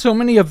So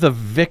many of the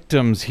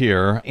victims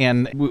here,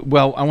 and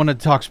well, I want to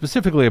talk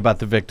specifically about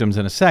the victims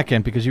in a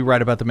second because you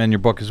write about them in your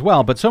book as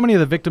well, but so many of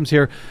the victims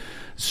here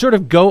sort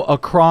of go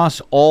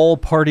across all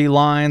party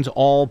lines,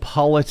 all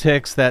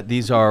politics, that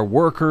these are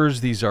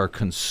workers, these are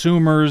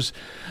consumers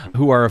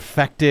who are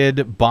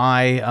affected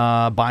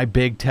by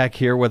big tech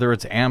here, whether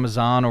it's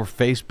Amazon or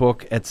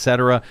Facebook,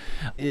 etc.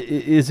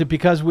 Is it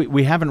because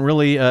we haven't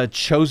really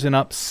chosen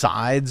up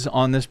sides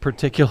on this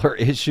particular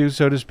issue,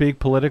 so to speak,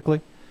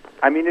 politically?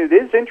 I mean, it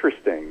is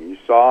interesting. You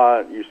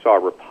saw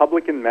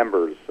Republican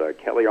members,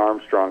 Kelly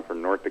Armstrong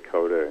from North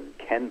Dakota and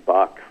Ken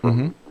Buck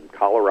from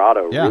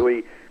Colorado,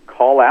 really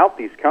call out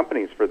these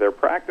companies for their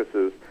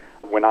practices.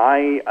 When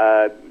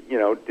I,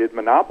 did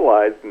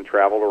Monopolize and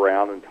traveled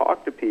around and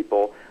talked to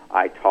people,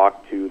 I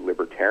talked to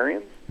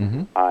libertarians,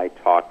 I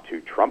talked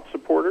to Trump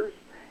supporters,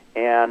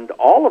 and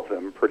all of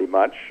them pretty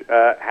much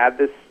had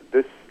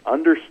this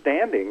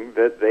understanding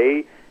that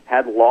they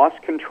had lost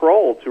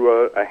control to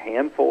a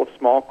handful of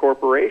small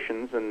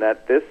corporations, and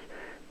that this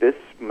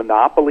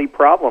monopoly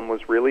problem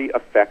was really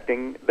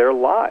affecting their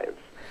lives.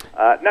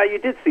 Now, you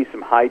did see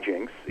some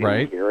hijinks in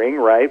the hearing,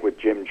 right, with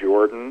Jim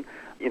Jordan,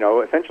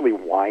 essentially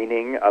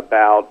whining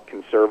about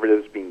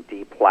conservatives being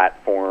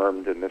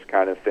deplatformed and this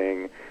kind of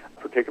thing,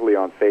 particularly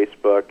on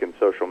Facebook and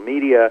social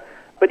media.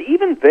 But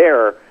even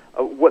there,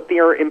 what they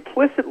are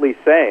implicitly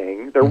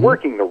saying, they're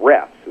working the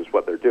refs is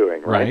what they're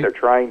doing, right? They're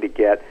trying to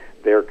get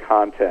their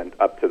content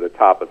up to the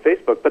top of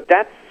Facebook. But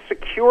that's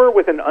secure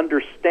with an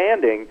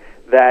understanding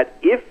that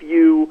if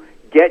you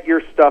get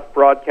your stuff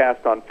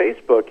broadcast on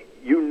Facebook,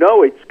 you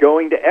know it's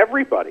going to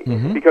everybody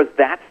because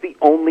that's the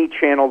only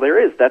channel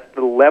there is. That's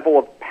the level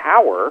of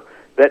power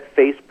that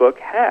Facebook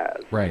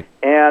has. Right.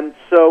 And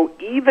so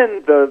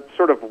even the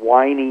sort of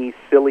whiny,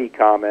 silly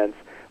comments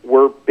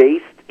were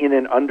based in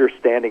an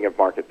understanding of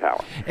market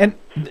power. And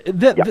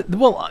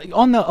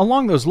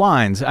along those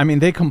lines, I mean,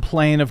 they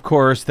complain, of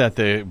course, that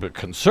the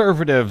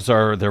conservatives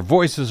their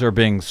voices are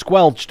being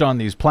squelched on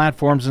these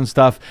platforms and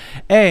stuff.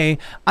 I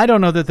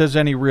don't know that there's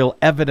any real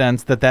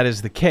evidence that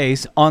is the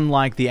case,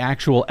 unlike the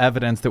actual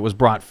evidence that was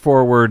brought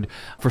forward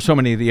for so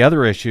many of the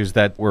other issues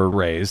that were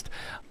raised.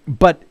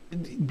 But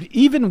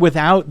even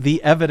without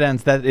the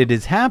evidence that it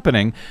is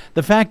happening,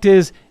 the fact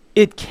is,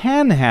 it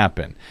can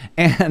happen.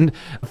 And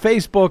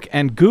Facebook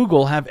and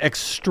Google have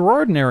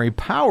extraordinary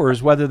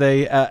powers, whether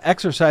they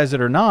exercise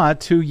it or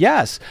not,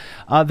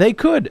 they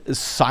could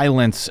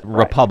silence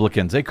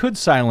Republicans. They could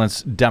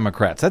silence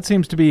Democrats. That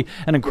seems to be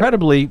an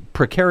incredibly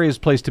precarious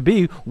place to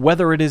be,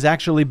 whether it is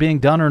actually being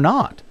done or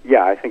not.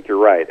 Yeah, I think you're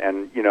right.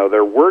 And,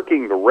 they're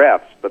working the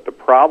refs, but the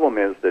problem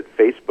is that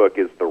Facebook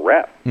is the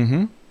ref.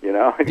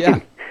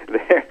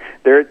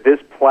 This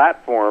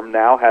platform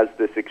now has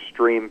this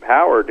extreme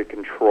power to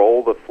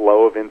control the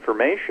flow of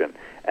information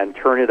and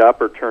turn it up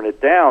or turn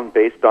it down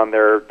based on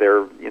their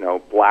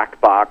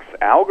black box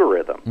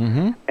algorithm.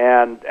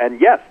 And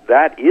yes,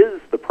 that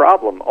is the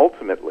problem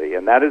ultimately,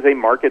 and that is a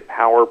market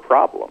power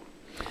problem.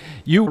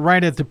 You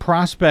write at the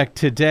Prospect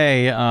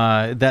today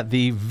that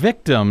the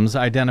victims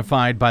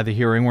identified by the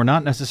hearing were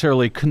not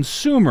necessarily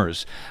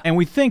consumers. And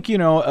we think,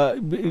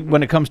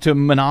 when it comes to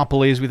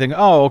monopolies, we think,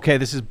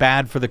 this is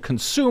bad for the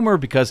consumer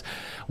because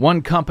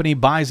one company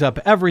buys up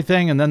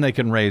everything and then they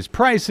can raise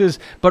prices.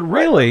 But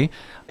really,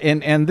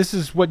 and this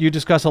is what you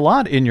discuss a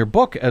lot in your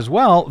book as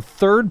well,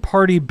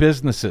 third-party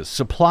businesses,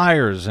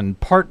 suppliers and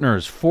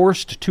partners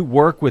forced to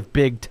work with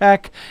big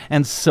tech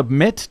and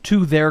submit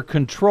to their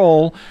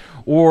control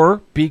or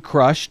be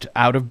crushed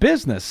out of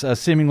business,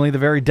 seemingly the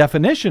very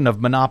definition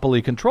of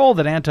monopoly control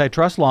that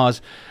antitrust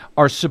laws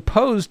are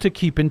supposed to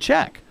keep in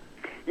check.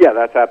 Yeah,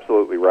 that's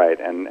absolutely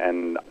right.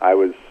 And I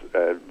was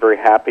very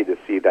happy to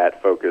see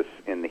that focus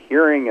in the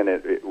hearing, and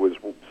it was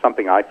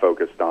something I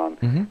focused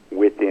on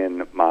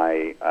within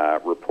my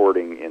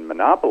reporting in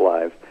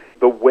Monopolize.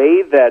 The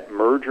way that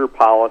merger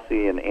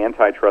policy and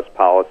antitrust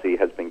policy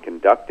has been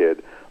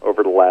conducted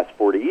over the last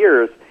 40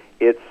 years,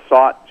 it's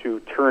sought to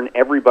turn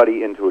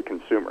everybody into a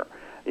consumer.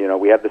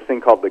 We have this thing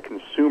called the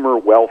Consumer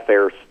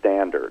Welfare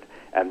Standard,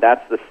 and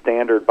that's the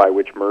standard by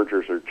which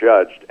mergers are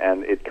judged.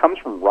 And it comes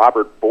from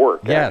Robert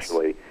Bork,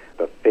 actually,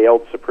 the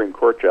failed Supreme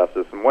Court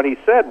justice. And what he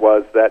said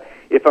was that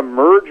if a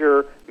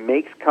merger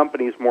makes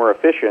companies more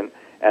efficient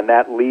and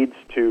that leads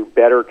to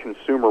better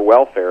consumer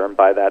welfare, and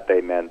by that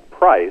they meant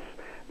price,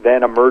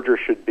 then a merger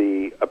should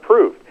be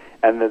approved.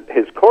 And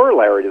his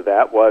corollary to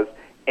that was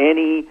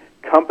any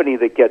company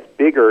that gets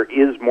bigger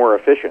is more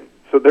efficient.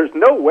 So there's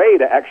no way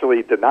to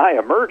actually deny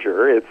a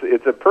merger.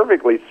 It's a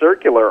perfectly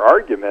circular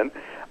argument,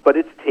 but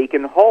it's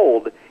taken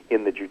hold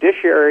in the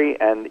judiciary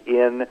and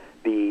in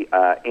the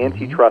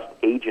antitrust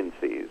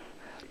agencies.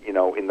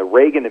 In the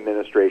Reagan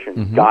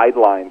administration,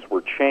 guidelines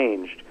were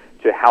changed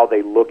to how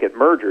they look at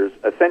mergers,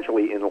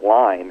 essentially in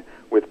line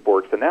with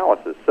Bork's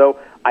analysis. So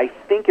I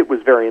think it was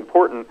very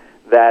important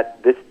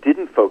that this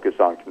didn't focus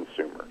on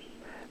consumers,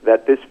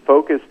 that this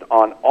focused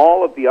on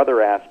all of the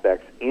other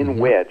aspects in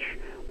which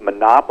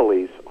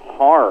monopolies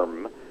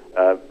harm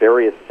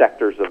various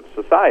sectors of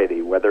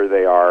society, whether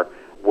they are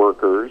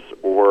workers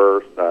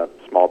or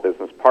small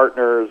business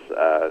partners,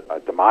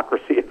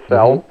 democracy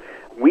itself.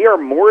 We are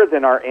more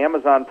than our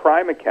Amazon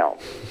Prime account.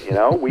 You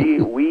know,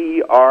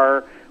 we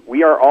are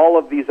all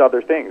of these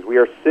other things. We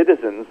are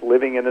citizens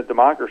living in a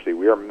democracy.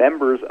 We are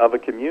members of a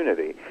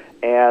community.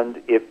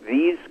 And if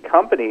these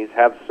companies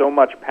have so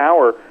much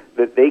power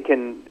that they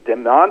can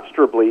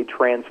demonstrably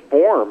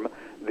transform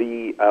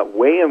the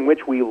way in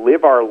which we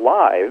live our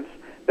lives,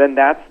 then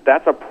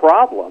that's a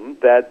problem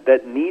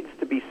that needs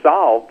to be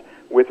solved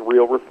with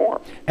real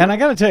reform. And I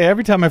got to tell you,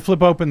 every time I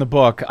flip open the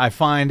book, I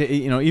find,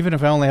 even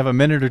if I only have a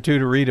minute or two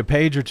to read a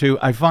page or two,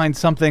 I find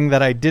something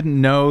that I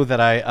didn't know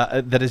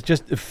that is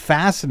just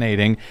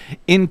fascinating,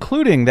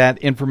 including that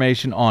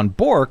information on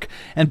Bork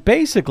and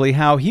basically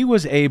how he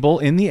was able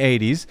in the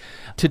 80s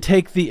to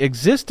take the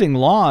existing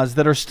laws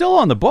that are still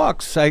on the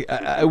books.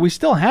 We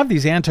still have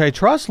these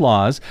antitrust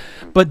laws,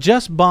 but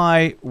just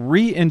by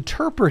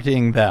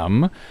reinterpreting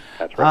them,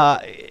 that's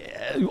right.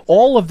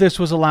 All of this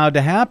was allowed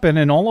to happen,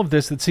 and all of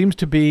this that seems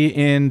to be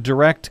in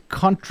direct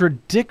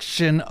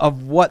contradiction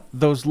of what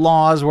those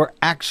laws were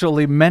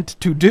actually meant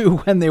to do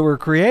when they were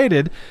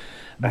created.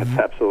 That's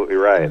absolutely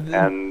right.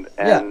 And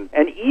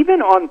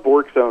even on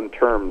Bork's own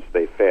terms,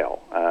 they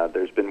fail.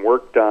 There's been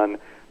work done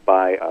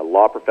by a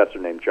law professor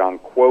named John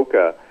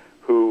Quokka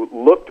who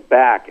looked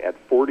back at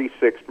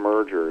 46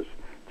 mergers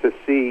to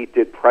see,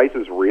 did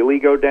prices really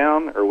go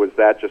down, or was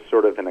that just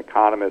sort of an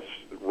economist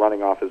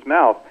running off his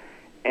mouth?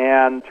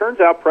 And turns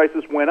out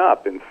prices went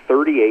up in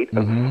 38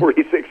 of the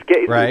 46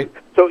 cases. Right.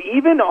 So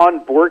even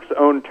on Bork's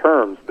own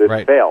terms, this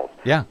fails.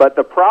 Yeah. But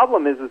the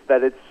problem is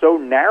that it's so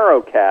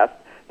narrow-cast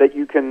that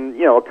you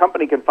can, a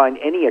company can find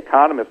any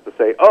economist to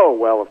say, oh,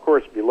 well, of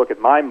course, if you look at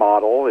my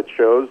model, it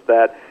shows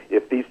that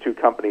if these two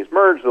companies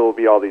merge, there will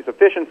be all these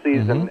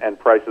efficiencies and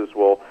prices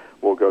will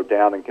go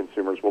down and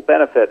consumers will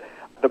benefit.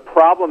 The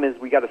problem is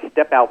we got to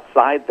step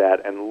outside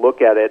that and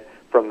look at it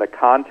from the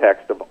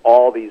context of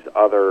all these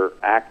other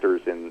actors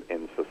in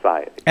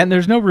society. And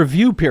there's no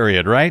review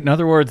period, right? In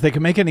other words, they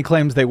can make any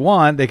claims they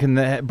want. They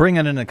can bring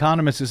in an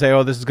economist who say,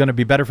 oh, this is going to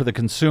be better for the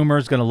consumer,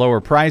 it's going to lower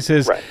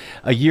prices. Right.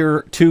 A year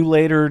or two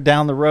later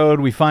down the road,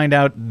 we find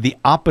out the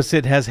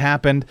opposite has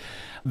happened.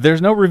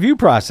 There's no review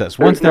process.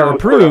 Once they're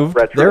approved,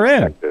 they're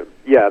in.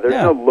 Yeah, there's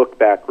no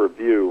look-back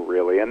review,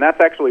 really. And that's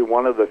actually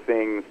one of the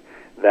things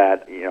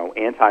that,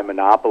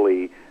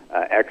 anti-monopoly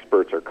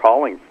experts are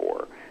calling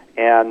for.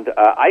 And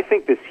I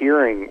think this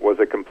hearing was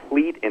a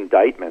complete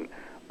indictment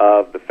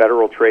of the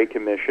Federal Trade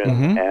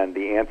Commission and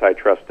the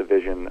Antitrust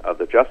Division of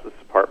the Justice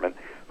Department,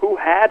 who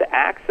had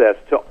access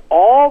to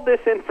all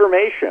this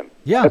information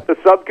that the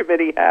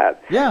subcommittee had.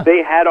 Yeah.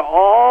 They had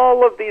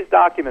all of these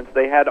documents.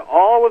 They had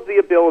all of the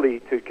ability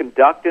to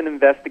conduct an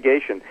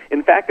investigation.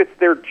 In fact, it's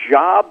their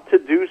job to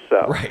do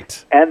so.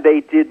 Right. And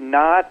they did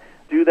not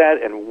do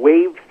that and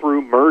wave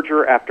through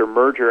merger after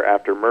merger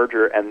after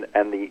merger, and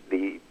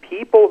the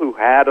people who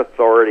had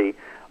authority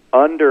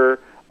under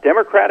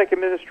Democratic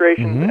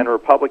administrations and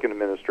Republican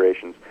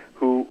administrations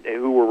who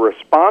were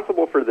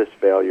responsible for this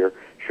failure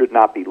should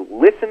not be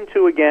listened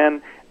to again,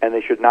 and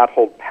they should not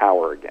hold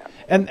power again.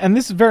 And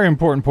this is a very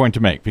important point to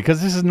make,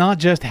 because this is not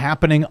just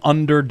happening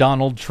under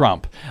Donald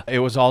Trump. It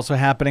was also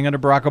happening under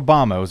Barack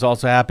Obama. It was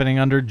also happening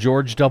under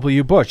George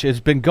W. Bush.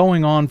 It's been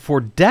going on for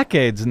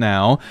decades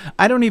now.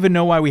 I don't even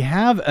know why we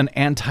have an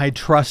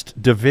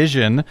antitrust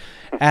division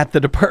at the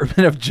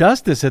Department of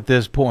Justice at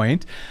this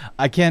point.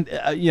 I can't,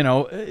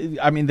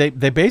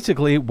 they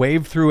basically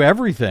waved through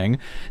everything.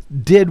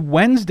 Did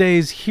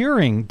Wednesday's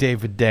hearing,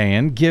 David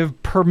Dayen,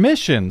 give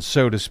permission,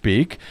 so to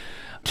speak,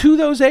 to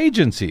those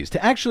agencies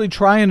to actually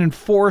try and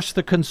enforce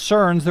the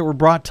concerns that were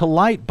brought to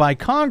light by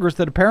Congress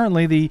that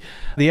apparently the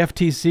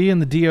FTC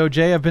and the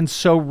DOJ have been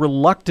so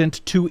reluctant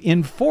to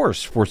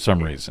enforce for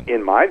some reason?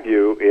 In my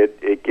view,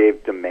 it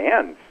gave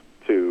demands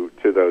to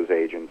those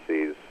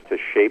agencies to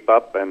shape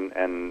up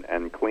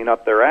and clean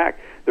up their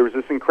act. There was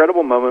this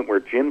incredible moment where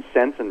Jim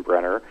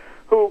Sensenbrenner,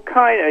 who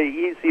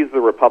he's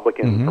the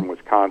Republican from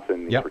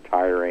Wisconsin, he's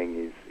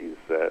retiring, he's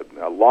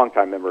a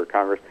longtime member of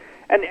Congress,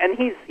 and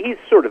he's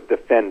sort of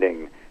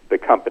defending the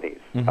companies.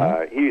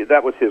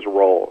 That was his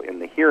role in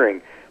the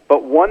hearing.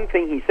 But one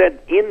thing he said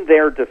in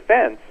their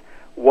defense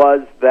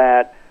was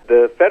that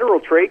the Federal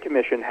Trade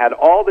Commission had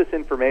all this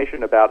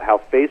information about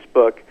how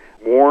Facebook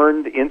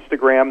warned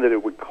Instagram that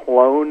it would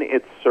clone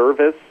its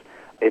service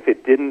if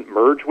it didn't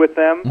merge with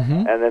them,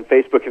 and then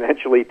Facebook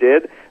eventually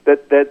did,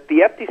 that the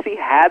FTC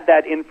had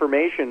that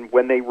information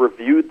when they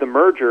reviewed the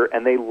merger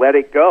and they let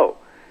it go.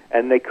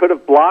 And they could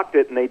have blocked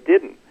it and they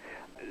didn't.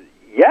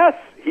 Yes,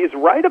 he's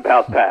right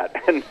about that,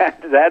 and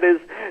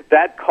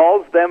that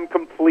calls them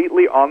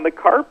completely on the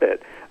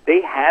carpet.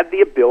 They had the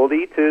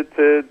ability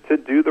to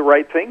do the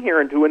right thing here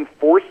and to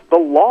enforce the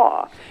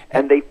law,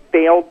 and they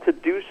failed to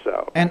do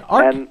so.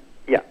 Arguably,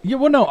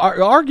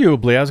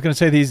 I was going to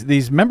say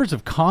these members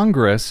of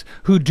Congress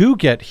who do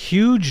get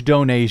huge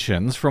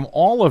donations from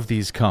all of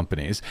these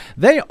companies,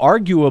 they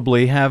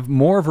arguably have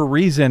more of a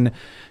reason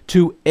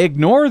to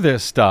ignore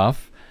this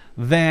stuff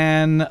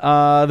than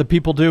the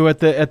people do at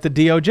the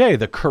DOJ,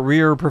 the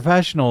career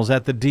professionals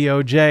at the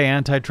DOJ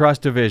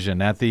Antitrust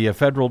Division, at the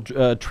Federal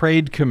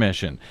Trade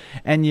Commission.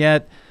 And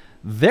yet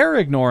they're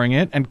ignoring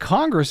it, and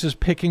Congress is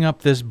picking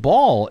up this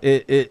ball.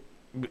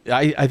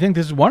 I think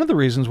this is one of the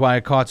reasons why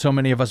it caught so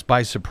many of us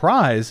by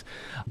surprise.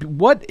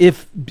 What,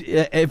 if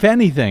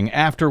anything,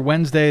 after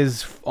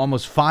Wednesday's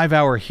almost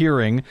 5-hour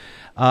hearing,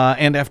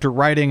 and after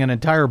writing an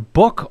entire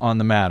book on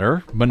the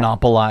matter,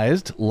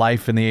 Monopolized: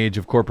 Life in the Age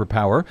of Corporate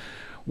Power,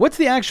 what's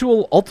the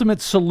actual ultimate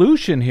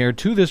solution here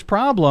to this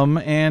problem,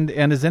 and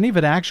is any of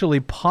it actually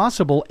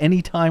possible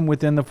anytime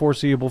within the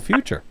foreseeable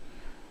future?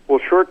 Well,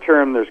 short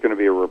term, there's going to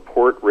be a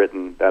report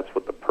written. That's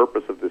what the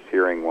purpose of this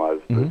hearing was.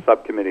 The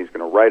subcommittee is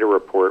going to write a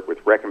report with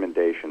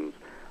recommendations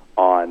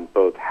on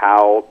both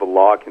how the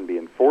law can be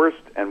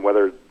enforced and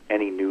whether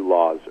any new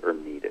laws are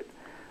needed.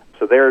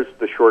 So there's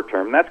the short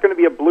term. And that's going to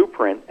be a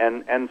blueprint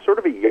and sort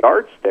of a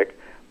yardstick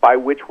by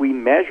which we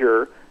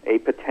measure a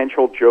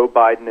potential Joe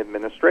Biden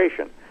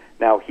administration.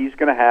 Now, he's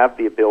going to have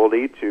the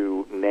ability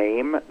to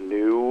name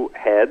new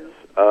heads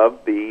of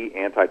the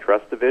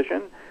Antitrust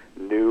Division,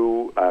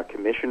 new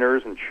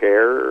commissioners and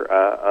chair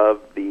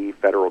of the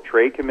Federal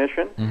Trade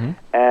Commission,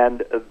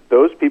 and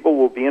those people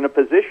will be in a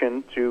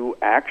position to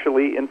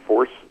actually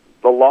enforce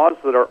the laws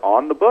that are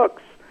on the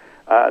books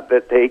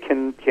that they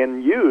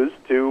can use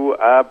to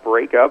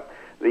break up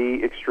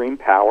the extreme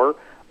power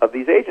of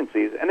these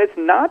agencies. And it's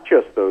not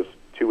just those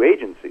two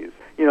agencies.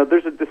 You know,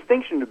 there's a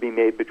distinction to be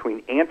made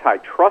between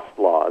antitrust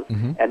laws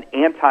and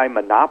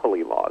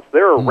anti-monopoly laws.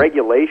 There are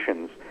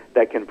regulations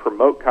that can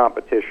promote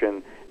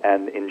competition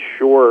and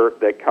ensure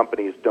that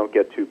companies don't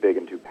get too big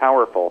and too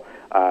powerful,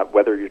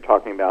 whether you're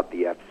talking about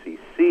the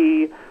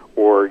FCC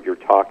or you're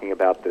talking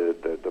about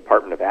the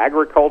Department of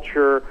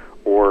Agriculture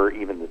or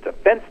even the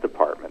Defense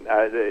Department.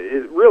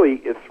 It really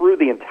is through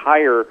the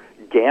entire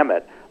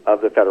gamut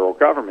of the federal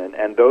government,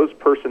 and those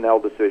personnel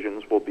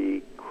decisions will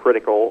be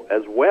critical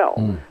as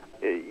well.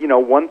 You know,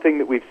 one thing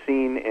that we've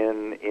seen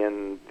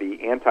in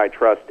the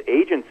antitrust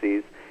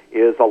agencies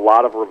is a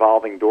lot of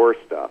revolving door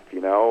stuff, you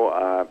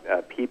know,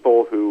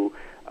 people who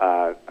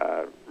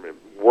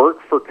work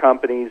for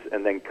companies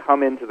and then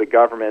come into the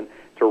government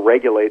to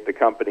regulate the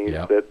companies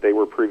that they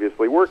were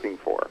previously working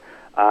for.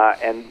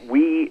 And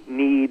we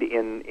need,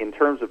 in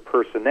terms of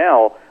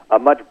personnel, a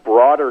much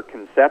broader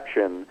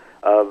conception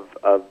of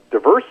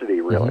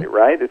diversity, really,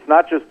 right? It's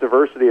not just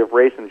diversity of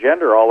race and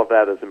gender. All of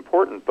that is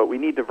important, but we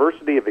need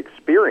diversity of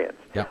experience.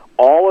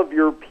 All of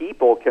your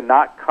people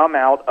cannot come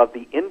out of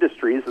the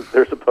industries that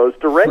they're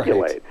supposed to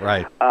regulate.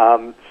 Right.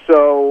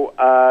 So,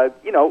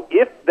 you know,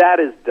 if that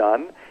is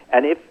done,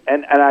 and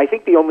I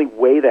think the only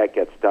way that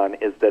gets done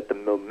is that the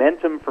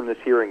momentum from this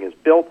hearing is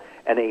built,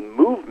 and a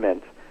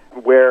movement,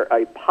 where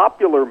a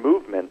popular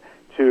movement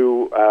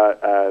to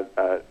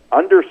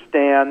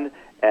understand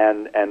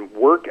and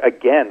work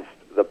against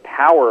the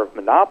power of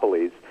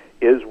monopolies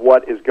is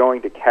what is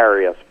going to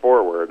carry us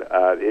forward.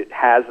 It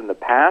has in the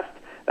past.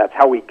 That's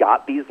how we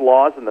got these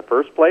laws in the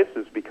first place,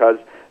 is because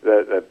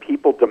the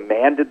people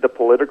demanded the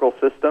political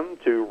system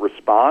to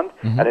respond,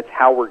 and it's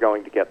how we're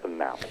going to get them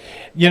now.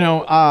 You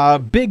know,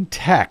 Big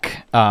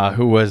Tech,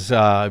 who was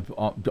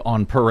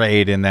on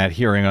parade in that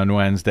hearing on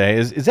Wednesday,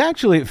 is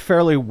actually a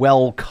fairly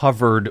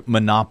well-covered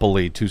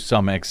monopoly to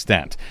some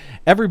extent.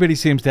 Everybody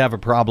seems to have a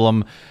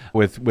problem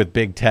with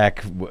Big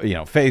Tech, you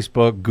know,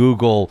 Facebook,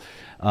 Google,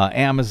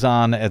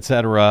 Amazon,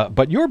 etc.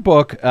 But your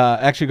book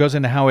actually goes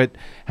into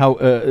how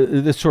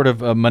this sort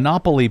of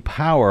monopoly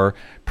power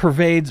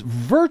pervades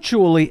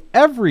virtually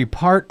every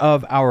part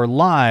of our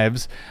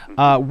lives,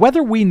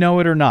 whether we know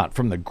it or not,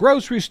 from the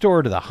grocery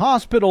store to the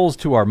hospitals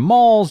to our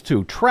malls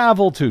to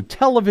travel to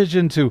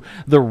television to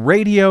the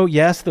radio.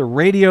 Yes, the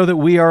radio that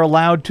we are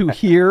allowed to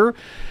hear.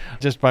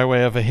 Just by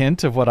way of a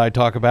hint of what I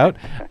talk about,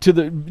 to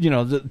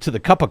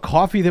the cup of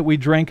coffee that we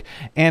drink,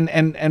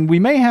 and we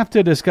may have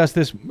to discuss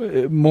this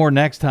more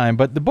next time.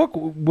 But the book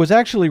was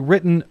actually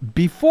written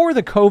before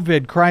the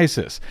COVID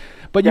crisis,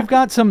 but you've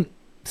got some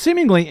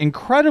seemingly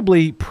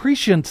incredibly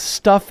prescient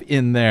stuff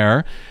in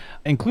there,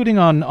 including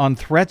on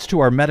threats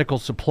to our medical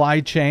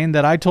supply chain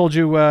that I told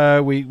you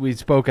we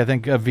spoke, I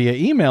think, via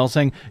email,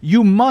 saying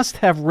you must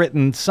have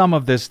written some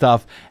of this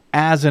stuff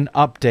as an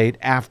update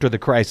after the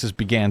crisis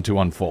began to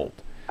unfold.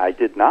 I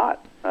did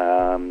not.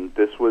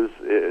 This was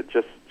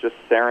just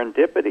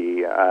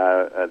serendipity.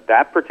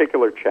 That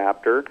particular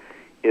chapter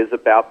is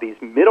about these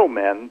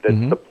middlemen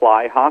that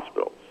supply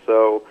hospitals.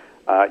 So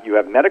you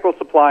have medical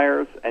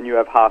suppliers and you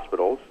have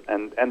hospitals,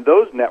 and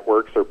those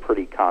networks are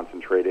pretty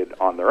concentrated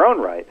on their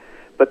own right.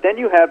 But then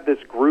you have this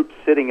group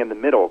sitting in the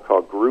middle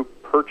called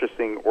Group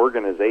Purchasing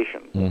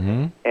Organizations,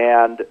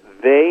 and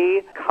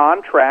they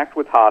contract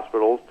with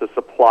hospitals to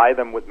supply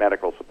them with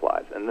medical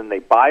supplies, and then they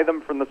buy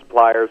them from the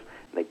suppliers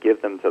and they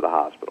give them to the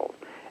hospitals.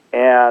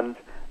 And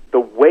the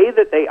way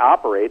that they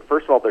operate,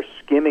 first of all, they're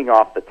skimming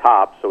off the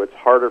top, so it's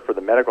harder for the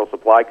medical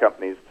supply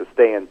companies to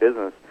stay in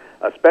business,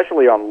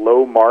 especially on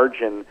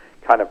low-margin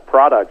kind of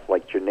products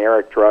like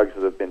generic drugs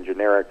that have been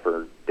generic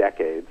for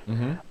decades.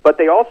 But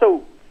they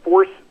also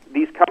force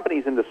these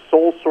companies into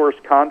sole source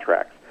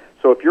contracts.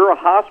 So if you're a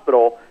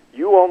hospital,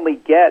 you only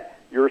get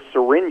your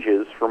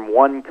syringes from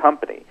one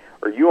company,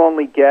 or you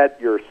only get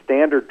your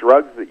standard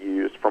drugs that you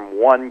use from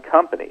one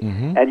company.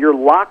 And you're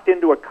locked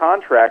into a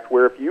contract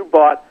where if you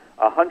bought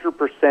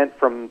 100%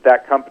 from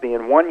that company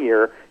in 1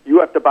 year, you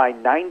have to buy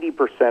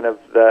 90% of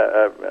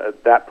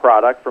that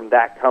product from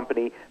that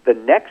company the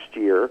next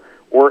year,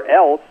 or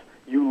else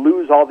you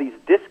lose all these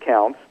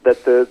discounts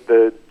that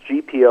the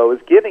GPO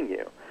is giving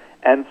you.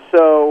 And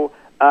so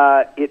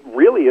it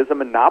really is a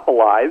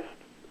monopolized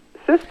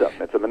system.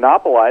 It's a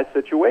monopolized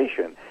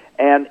situation.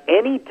 And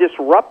any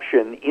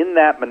disruption in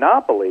that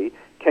monopoly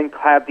can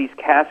have these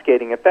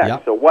cascading effects.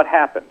 Yep. So what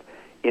happened?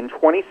 In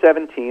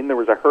 2017, there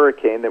was a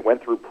hurricane that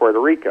went through Puerto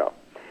Rico.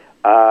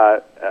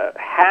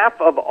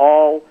 Half of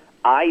all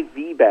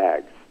IV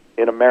bags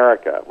in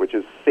America, which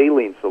is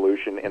saline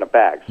solution in a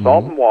bag,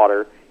 salt and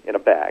water in a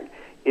bag,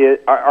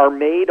 are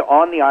made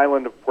on the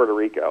island of Puerto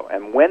Rico.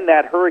 And when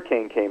that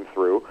hurricane came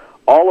through,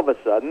 all of a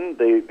sudden,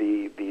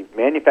 the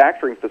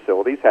manufacturing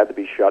facilities had to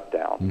be shut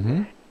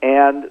down.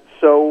 And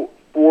so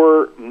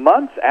for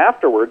months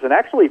afterwards, and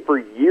actually for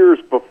years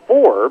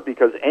before,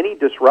 because any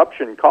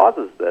disruption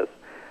causes this,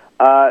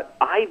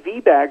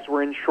 IV bags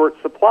were in short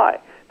supply.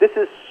 This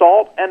is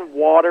salt and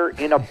water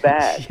in a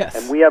bag, Yes.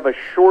 and we have a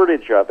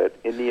shortage of it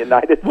in the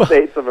United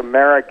States of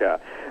America.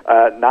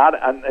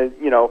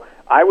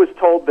 I was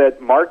told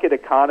that market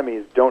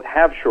economies don't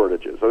have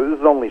shortages. So this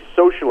is only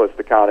socialist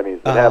economies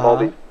that have all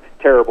these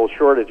terrible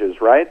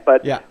shortages, right?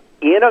 But in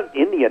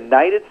the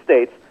United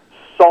States,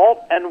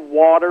 salt and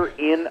water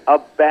in a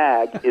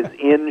bag is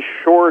in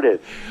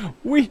shortage.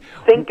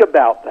 Think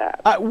about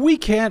that. We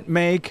can't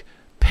make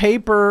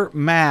paper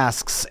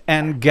masks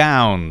and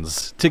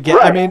gowns to get.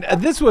 Right. I mean,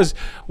 this was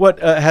what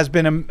has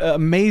been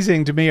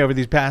amazing to me over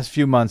these past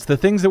few months. The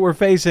things that we're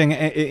facing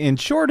in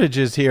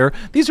shortages here,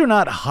 these are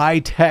not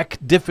high-tech,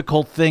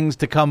 difficult things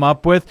to come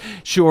up with.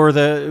 Sure,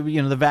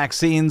 the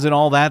vaccines and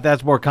all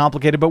that's more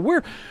complicated, but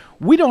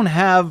we don't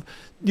have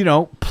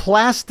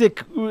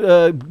plastic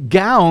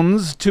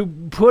gowns to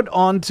put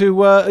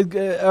onto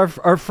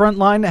our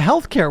frontline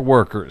healthcare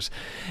workers.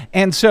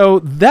 And so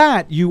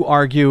that, you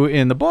argue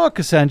in the book,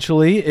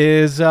 essentially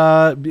is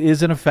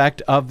an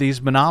effect of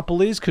these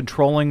monopolies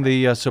controlling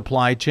the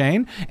supply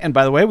chain. And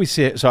by the way, we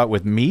saw it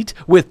with meat,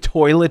 with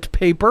toilet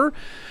paper.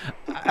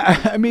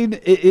 I mean,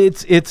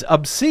 it's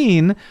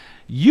obscene.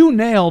 You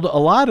nailed a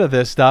lot of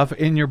this stuff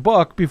in your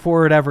book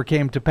before it ever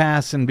came to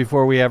pass, and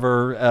before we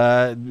ever,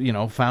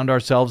 found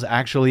ourselves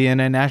actually in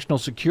a national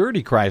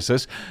security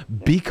crisis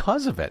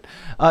because of it.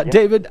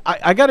 David,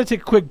 I got to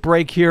take a quick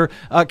break here.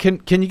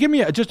 Can you give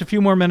me just a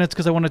few more minutes,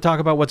 because I want to talk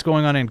about what's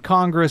going on in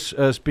Congress,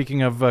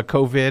 speaking of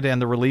COVID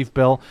and the relief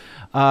bill.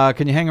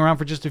 Can you hang around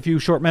for just a few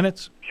short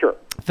minutes? Sure.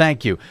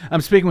 Thank you. I'm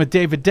speaking with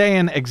David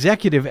Dayen,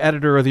 executive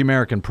editor of the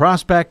American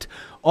Prospect,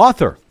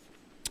 author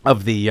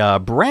of the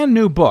brand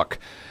new book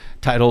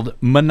titled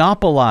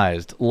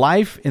Monopolized: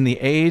 Life in the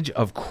Age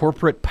of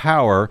Corporate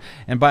Power.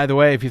 And by the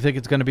way, if you think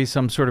it's going to be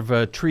some sort of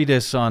a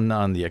treatise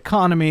on the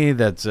economy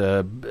that's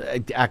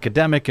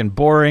academic and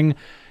boring,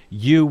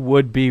 you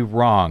would be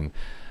wrong.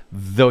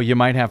 Though you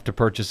might have to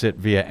purchase it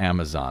via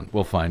Amazon.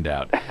 We'll find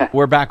out.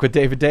 We're back with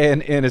David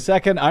Dayen in a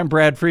second. I'm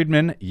Brad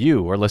Friedman.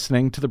 You are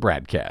listening to the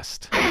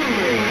BradCast.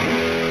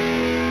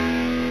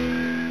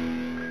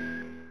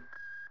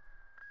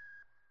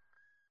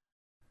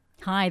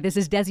 Hi, this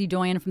is Desi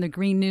Doyen from the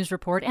Green News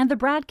Report and the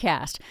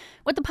BradCast.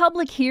 What the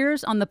public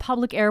hears on the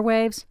public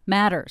airwaves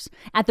matters.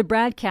 At the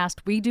BradCast,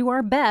 we do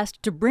our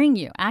best to bring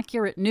you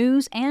accurate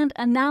news and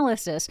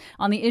analysis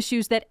on the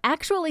issues that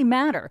actually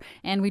matter,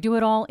 and we do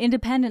it all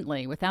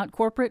independently, without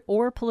corporate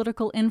or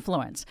political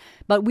influence.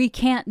 But we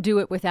can't do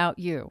it without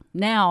you,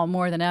 now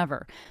more than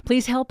ever.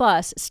 Please help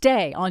us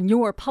stay on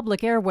your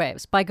public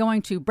airwaves by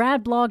going to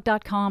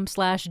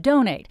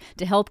bradblog.com/donate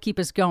to help keep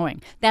us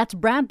going. That's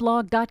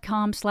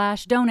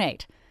bradblog.com/donate.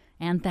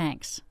 And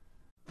thanks.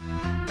 Money,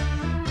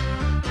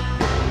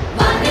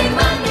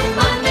 money,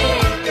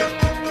 money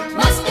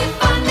must be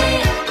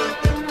funny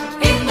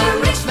in the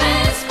rich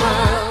man's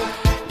world.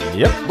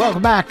 Yep.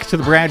 Welcome back to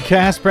the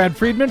BradCast. Brad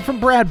Friedman from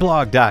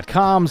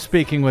bradblog.com,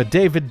 speaking with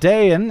David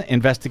Dayen,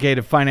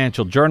 investigative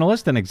financial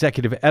journalist and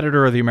executive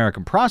editor of the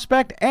American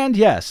Prospect, and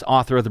yes,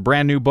 author of the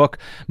brand new book,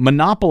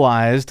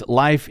 Monopolized: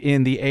 Life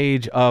in the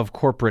Age of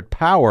Corporate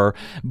Power.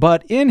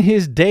 But in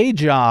his day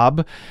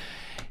job,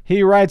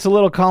 he writes a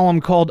little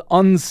column called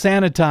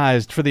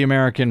Unsanitized for the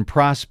American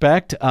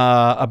Prospect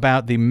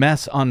about the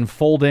mess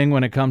unfolding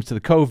when it comes to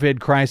the COVID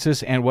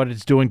crisis and what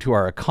it's doing to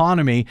our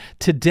economy.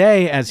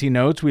 Today, as he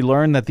notes, we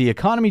learned that the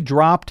economy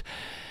dropped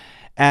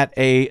at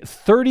a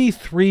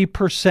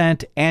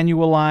 33%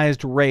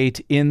 annualized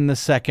rate in the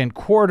second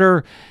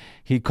quarter.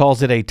 He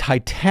calls it a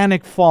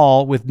titanic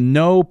fall with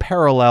no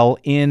parallel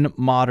in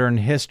modern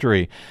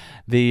history.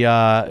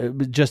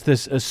 Just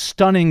this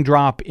stunning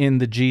drop in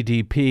the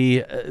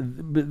GDP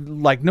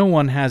like no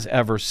one has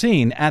ever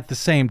seen. At the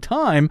same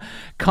time,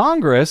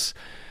 Congress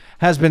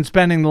has been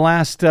spending the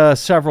last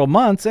several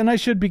months, and I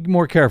should be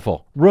more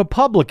careful.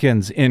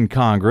 Republicans in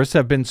Congress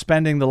have been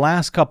spending the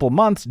last couple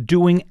months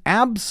doing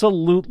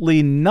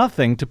absolutely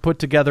nothing to put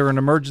together an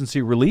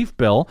emergency relief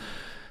bill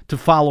to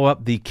follow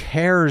up the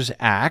CARES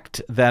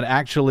Act that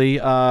actually,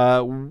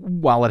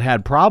 while it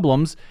had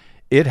problems,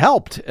 it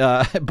helped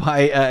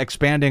by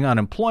expanding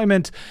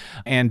unemployment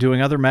and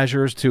doing other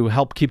measures to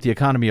help keep the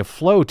economy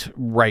afloat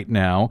right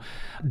now.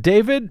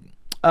 David,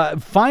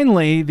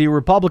 finally, the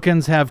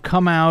Republicans have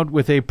come out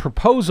with a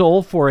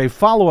proposal for a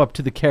follow-up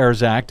to the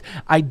CARES Act.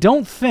 I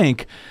don't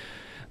think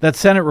that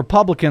Senate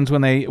Republicans,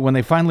 when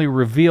they finally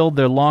revealed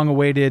their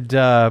long-awaited,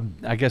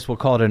 I guess we'll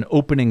call it an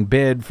opening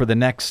bid for the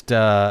next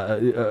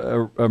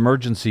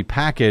emergency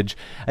package,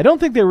 I don't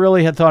think they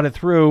really had thought it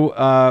through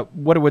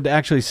what it would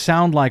actually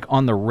sound like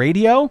on the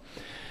radio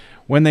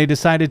when they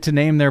decided to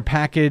name their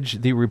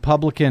package the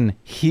Republican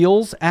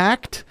HEALS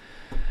Act.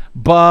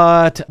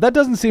 But that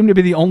doesn't seem to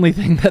be the only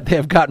thing that they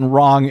have gotten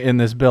wrong in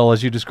this bill,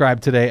 as you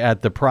described today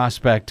at the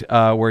Prospect,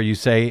 where you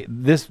say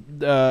this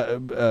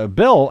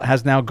bill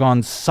has now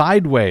gone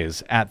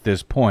sideways at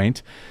this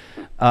point,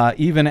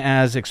 even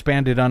as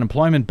expanded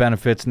unemployment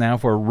benefits now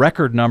for a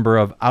record number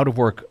of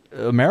out-of-work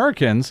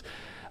Americans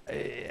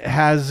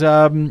has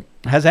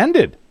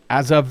ended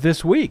as of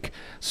this week.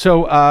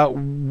 So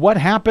what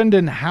happened,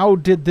 and how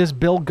did this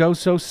bill go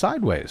so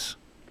sideways?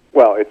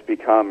 Well, it's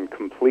become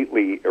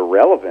completely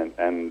irrelevant,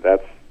 and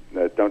that's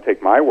don't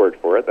take my word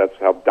for it. That's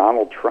how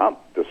Donald Trump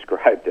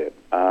described it.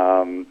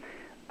 The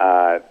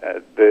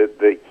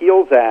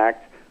HEALS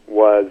Act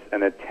was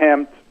an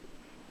attempt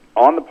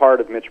on the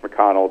part of Mitch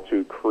McConnell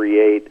to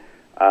create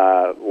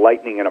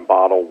lightning in a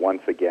bottle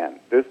once again.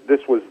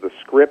 This was the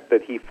script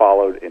that he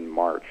followed in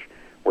March,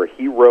 where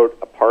he wrote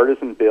a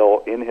partisan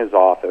bill in his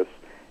office,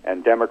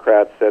 and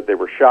Democrats said they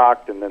were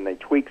shocked, and then they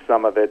tweaked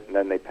some of it, and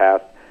then they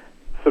passed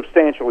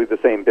substantially the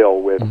same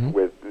bill with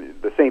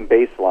the same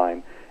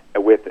baseline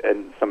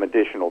and some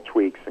additional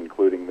tweaks,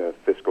 including the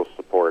fiscal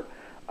support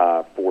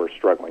for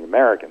struggling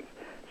Americans.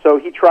 So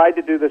he tried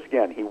to do this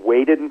again. He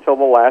waited until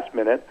the last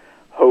minute,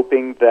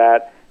 hoping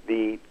that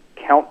the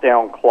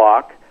countdown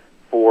clock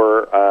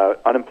for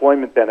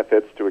unemployment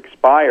benefits to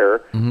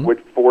expire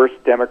would force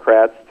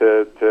Democrats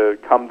to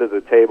come to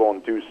the table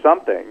and do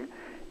something.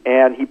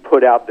 And he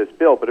put out this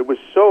bill, but it was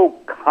so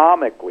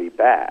comically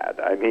bad.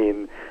 I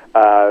mean,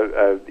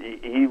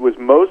 he was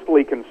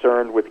mostly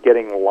concerned with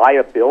getting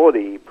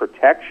liability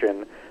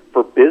protection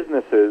for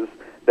businesses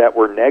that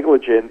were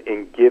negligent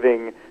in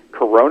giving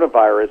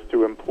coronavirus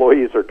to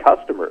employees or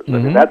customers. I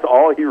mean, that's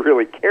all he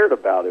really cared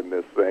about in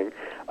this thing.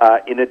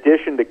 In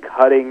addition to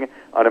cutting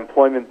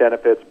unemployment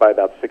benefits by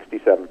about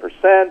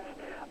 67%,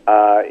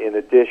 in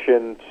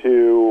addition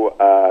to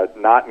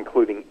not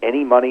including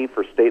any money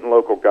for state and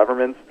local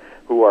governments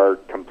who are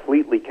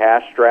completely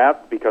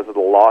cash-strapped because of the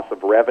loss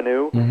of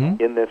revenue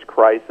in this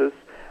crisis,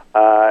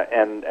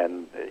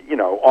 and you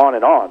know, on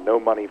and on. No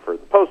money for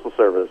the Postal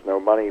Service, no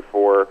money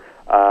for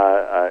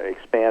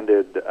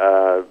expanded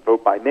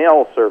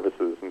vote-by-mail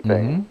services and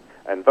things,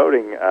 and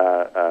voting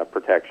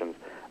protections.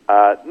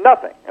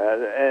 Nothing.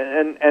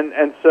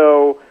 And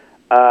so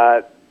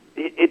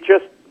it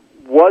just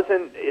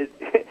wasn't.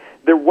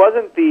 There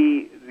wasn't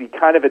the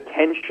kind of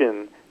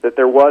attention that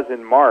there was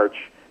in March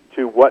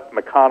to what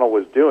McConnell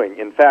was doing.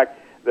 In fact,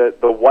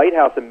 the White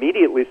House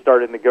immediately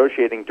started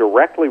negotiating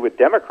directly with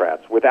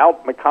Democrats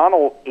without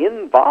McConnell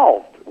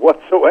involved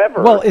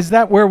whatsoever. Well, is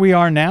that where we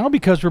are now?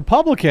 Because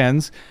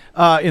Republicans,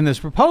 in this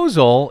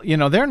proposal, you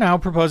know, they're now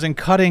proposing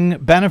cutting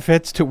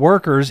benefits to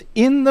workers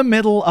in the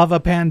middle of a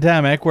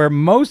pandemic where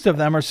most of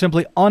them are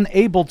simply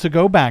unable to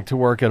go back to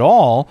work at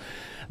all.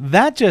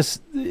 That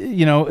just,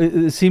 you know,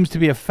 it seems to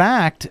be a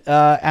fact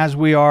as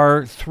we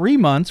are 3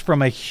 months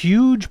from a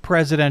huge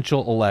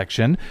presidential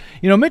election.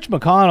 You know, Mitch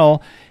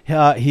McConnell,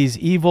 he's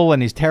evil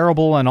and he's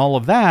terrible and all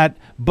of that,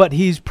 but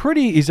he's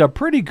a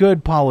pretty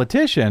good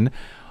politician.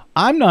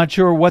 I'm not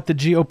sure what the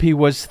GOP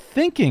was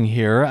thinking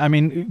here. I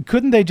mean,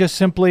 couldn't they just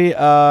simply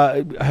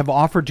have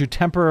offered to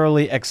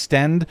temporarily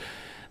extend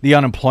the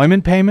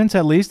unemployment payments,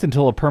 at least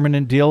until a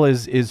permanent deal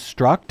is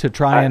struck, to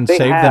try and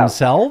save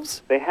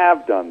themselves? They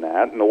have done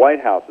that, and the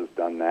White House has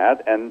done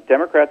that, and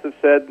Democrats have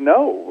said,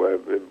 no,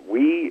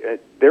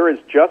 there is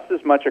just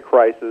as much a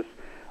crisis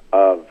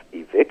of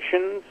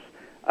evictions.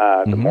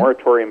 The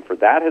moratorium for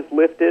that has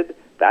lifted.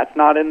 That's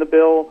not in the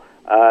bill.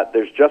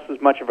 There's just as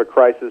much of a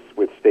crisis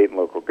with state and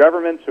local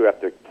governments who have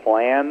to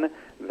plan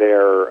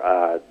their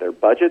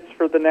budgets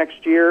for the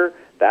next year.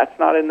 That's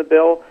not in the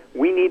bill.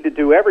 We need to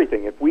do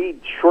everything. If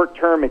we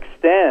short-term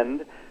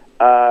extend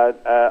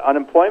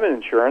unemployment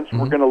insurance,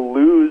 we're going to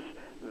lose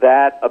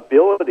that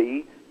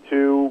ability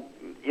to,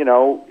 you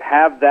know,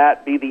 have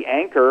that be the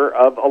anchor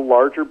of a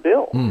larger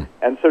bill.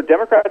 And so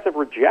Democrats have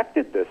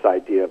rejected this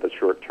idea of a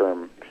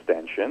short-term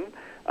extension.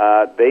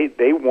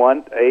 They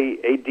want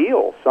a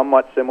deal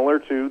somewhat similar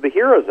to the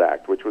HEROES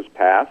Act, which was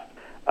passed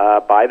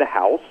by the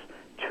House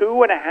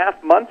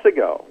 2.5 months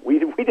ago. We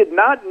did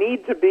not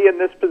need to be in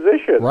this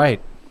position. Right.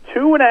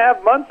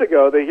 2.5 months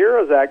ago, the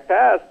HEROES Act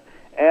passed,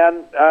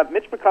 And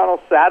Mitch McConnell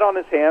sat on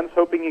his hands,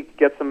 hoping he could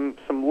get some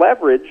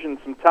leverage and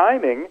some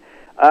timing.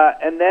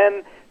 And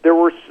then there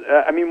were,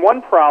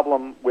 one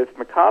problem with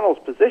McConnell's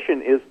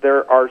position is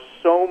there's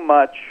so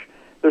much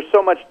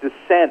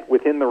dissent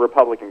within the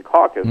Republican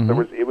caucus.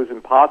 Mm-hmm. It was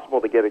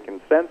impossible to get a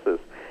consensus.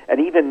 And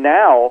even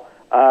now,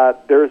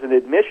 there's an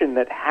admission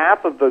that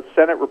half of the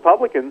Senate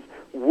Republicans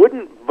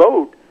wouldn't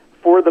vote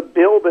for the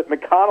bill that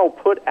McConnell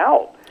put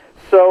out.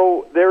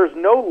 So there's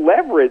no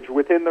leverage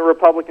within the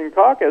Republican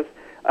caucus.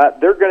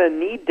 They're going to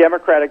need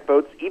Democratic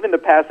votes even to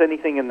pass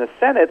anything in the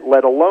Senate,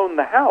 let alone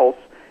the House,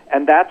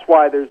 and that's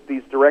why there's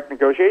these direct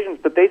negotiations.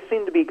 But they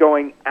seem to be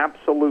going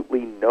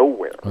absolutely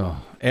nowhere.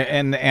 Oh.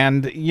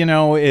 And you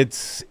know,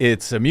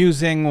 it's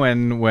amusing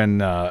when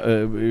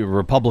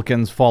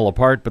Republicans fall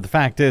apart, but the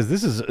fact is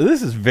this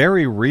is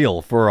very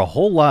real for a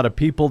whole lot of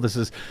people. This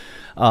is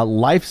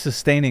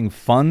life-sustaining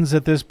funds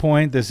at this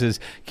point. This is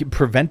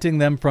preventing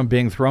them from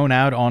being thrown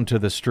out onto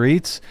the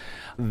streets.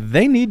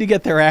 They need to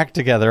get their act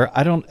together.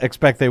 I don't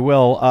expect they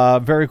will.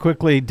 Very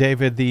quickly,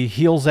 David, the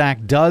HEALS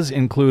Act does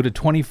include a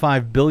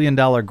 $25 billion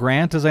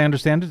grant, as I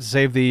understand it, to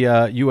save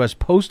the U.S.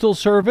 Postal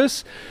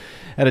Service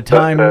at a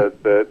time.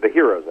 The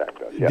HEROES Act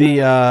does, yeah.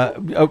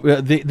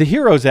 The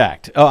HEROES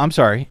Act. Oh, I'm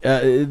sorry.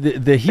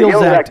 The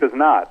HEALS Act does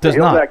not. Does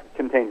the HEALS not. Act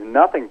contains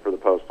nothing for the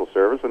Postal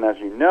Service, and as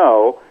you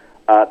know,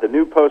 the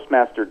new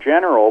Postmaster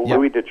General, Yep.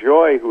 Louis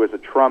DeJoy, who is a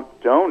Trump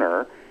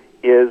donor,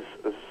 is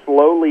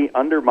slowly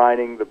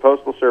undermining the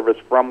Postal Service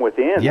from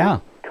within, Yeah.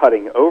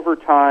 cutting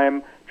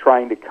overtime,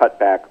 trying to cut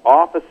back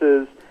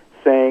offices,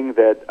 saying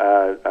that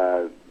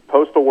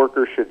postal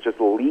workers should just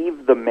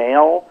leave the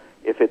mail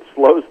if it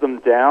slows them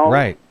down,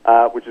 Right.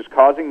 Which is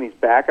causing these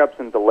backups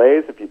and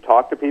delays. If you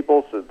talk to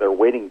people, so they're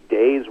waiting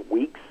days,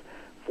 weeks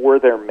for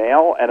their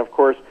mail. And, of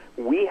course,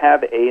 we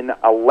have an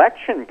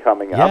election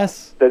coming up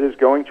Yes. that is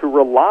going to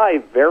rely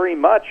very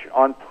much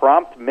on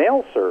prompt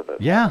mail service.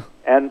 Yeah.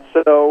 And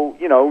so,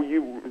 you know,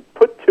 you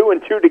put two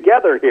and two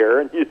together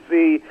here, and you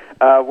see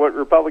what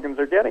Republicans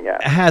are getting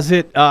at. Has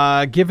it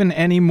given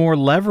any more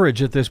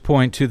leverage at this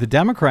point to the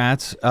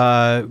Democrats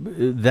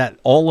that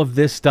all of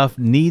this stuff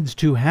needs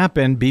to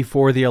happen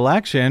before the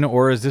election,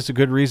 or is this a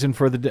good reason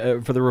for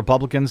the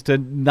Republicans to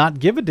not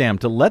give a damn,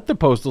 to let the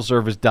Postal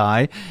Service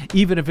die,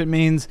 even if it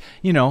means,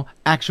 you know,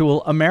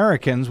 actual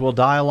Americans will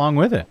die along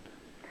with it?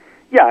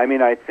 Yeah, I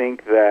mean, I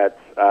think that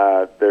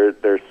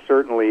there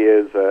certainly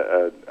is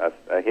a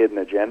hidden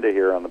agenda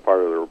here on the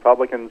part of the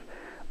Republicans.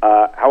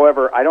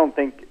 However, I don't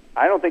think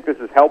this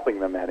is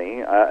helping them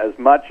any. As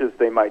much as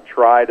they might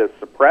try to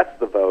suppress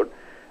the vote,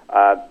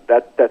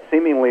 that's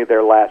seemingly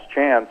their last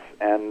chance.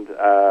 And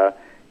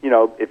you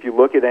know, if you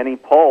look at any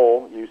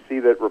poll, you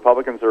see that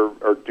Republicans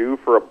are due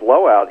for a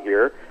blowout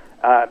here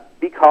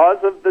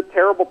because of the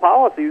terrible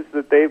policies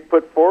that they've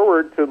put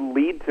forward to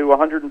lead to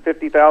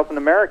 150,000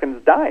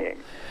 Americans dying.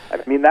 I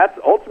mean, that's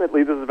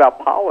ultimately, this is about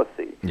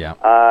policy. Yeah.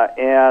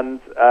 And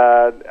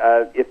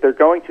if they're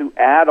going to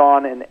add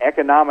on an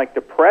economic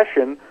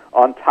depression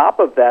on top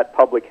of that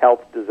public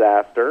health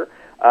disaster,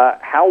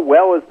 how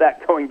well is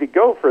that going to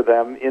go for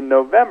them in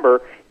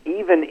November,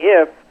 even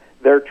if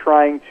they're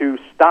trying to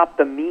stop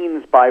the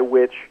means by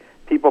which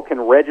people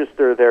can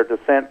register their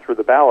dissent through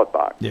the ballot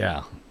box?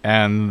 Yeah.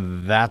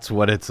 And that's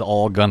what it's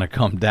all going to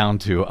come down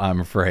to,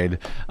 I'm afraid.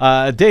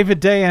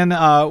 David Dayen,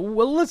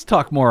 well, let's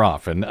talk more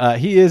often.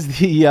 He is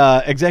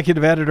the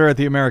executive editor at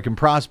the American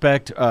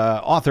Prospect,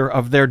 author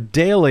of their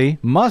daily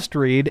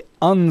must-read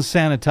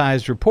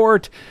unsanitized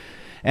report.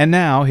 And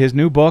now his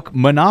new book,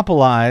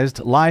 Monopolized: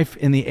 Life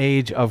in the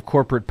Age of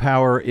Corporate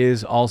Power,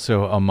 is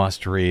also a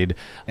must-read.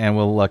 And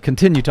we'll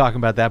continue talking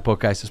about that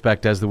book, I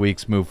suspect, as the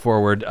weeks move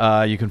forward.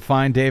 You can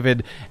find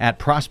David at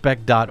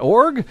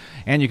prospect.org,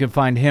 and you can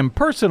find him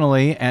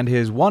personally and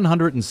his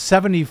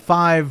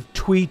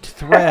 175-tweet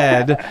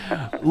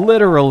thread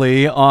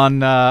literally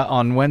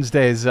on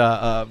Wednesday's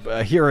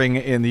hearing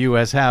in the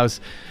U.S. House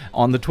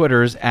on the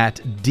Twitters at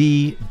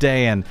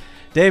DDayen.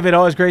 David,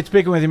 always great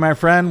speaking with you, my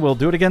friend. We'll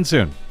do it again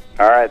soon.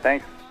 All right,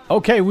 thanks.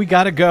 Okay, we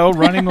got to go.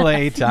 Running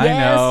late. I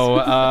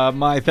know.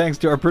 My thanks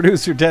to our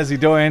producer, Desi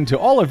Doyen, to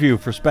all of you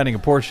for spending a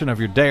portion of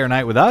your day or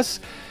night with us.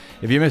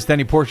 If you missed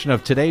any portion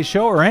of today's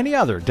show or any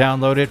other,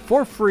 download it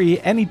for free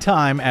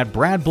anytime at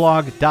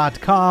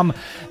bradblog.com.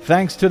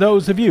 Thanks to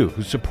those of you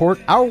who support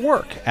our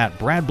work at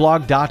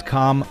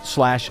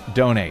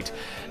bradblog.com/donate.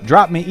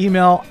 Drop me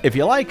email if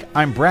you like.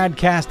 I'm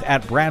BradCast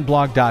at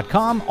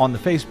bradblog.com on the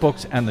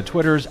Facebooks and the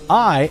Twitters.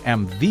 I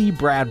am the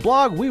Brad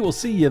Blog. We will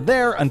see you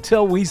there.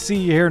 Until we see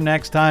you here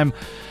next time,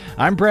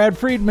 I'm Brad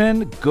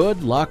Friedman.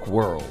 Good luck,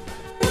 world.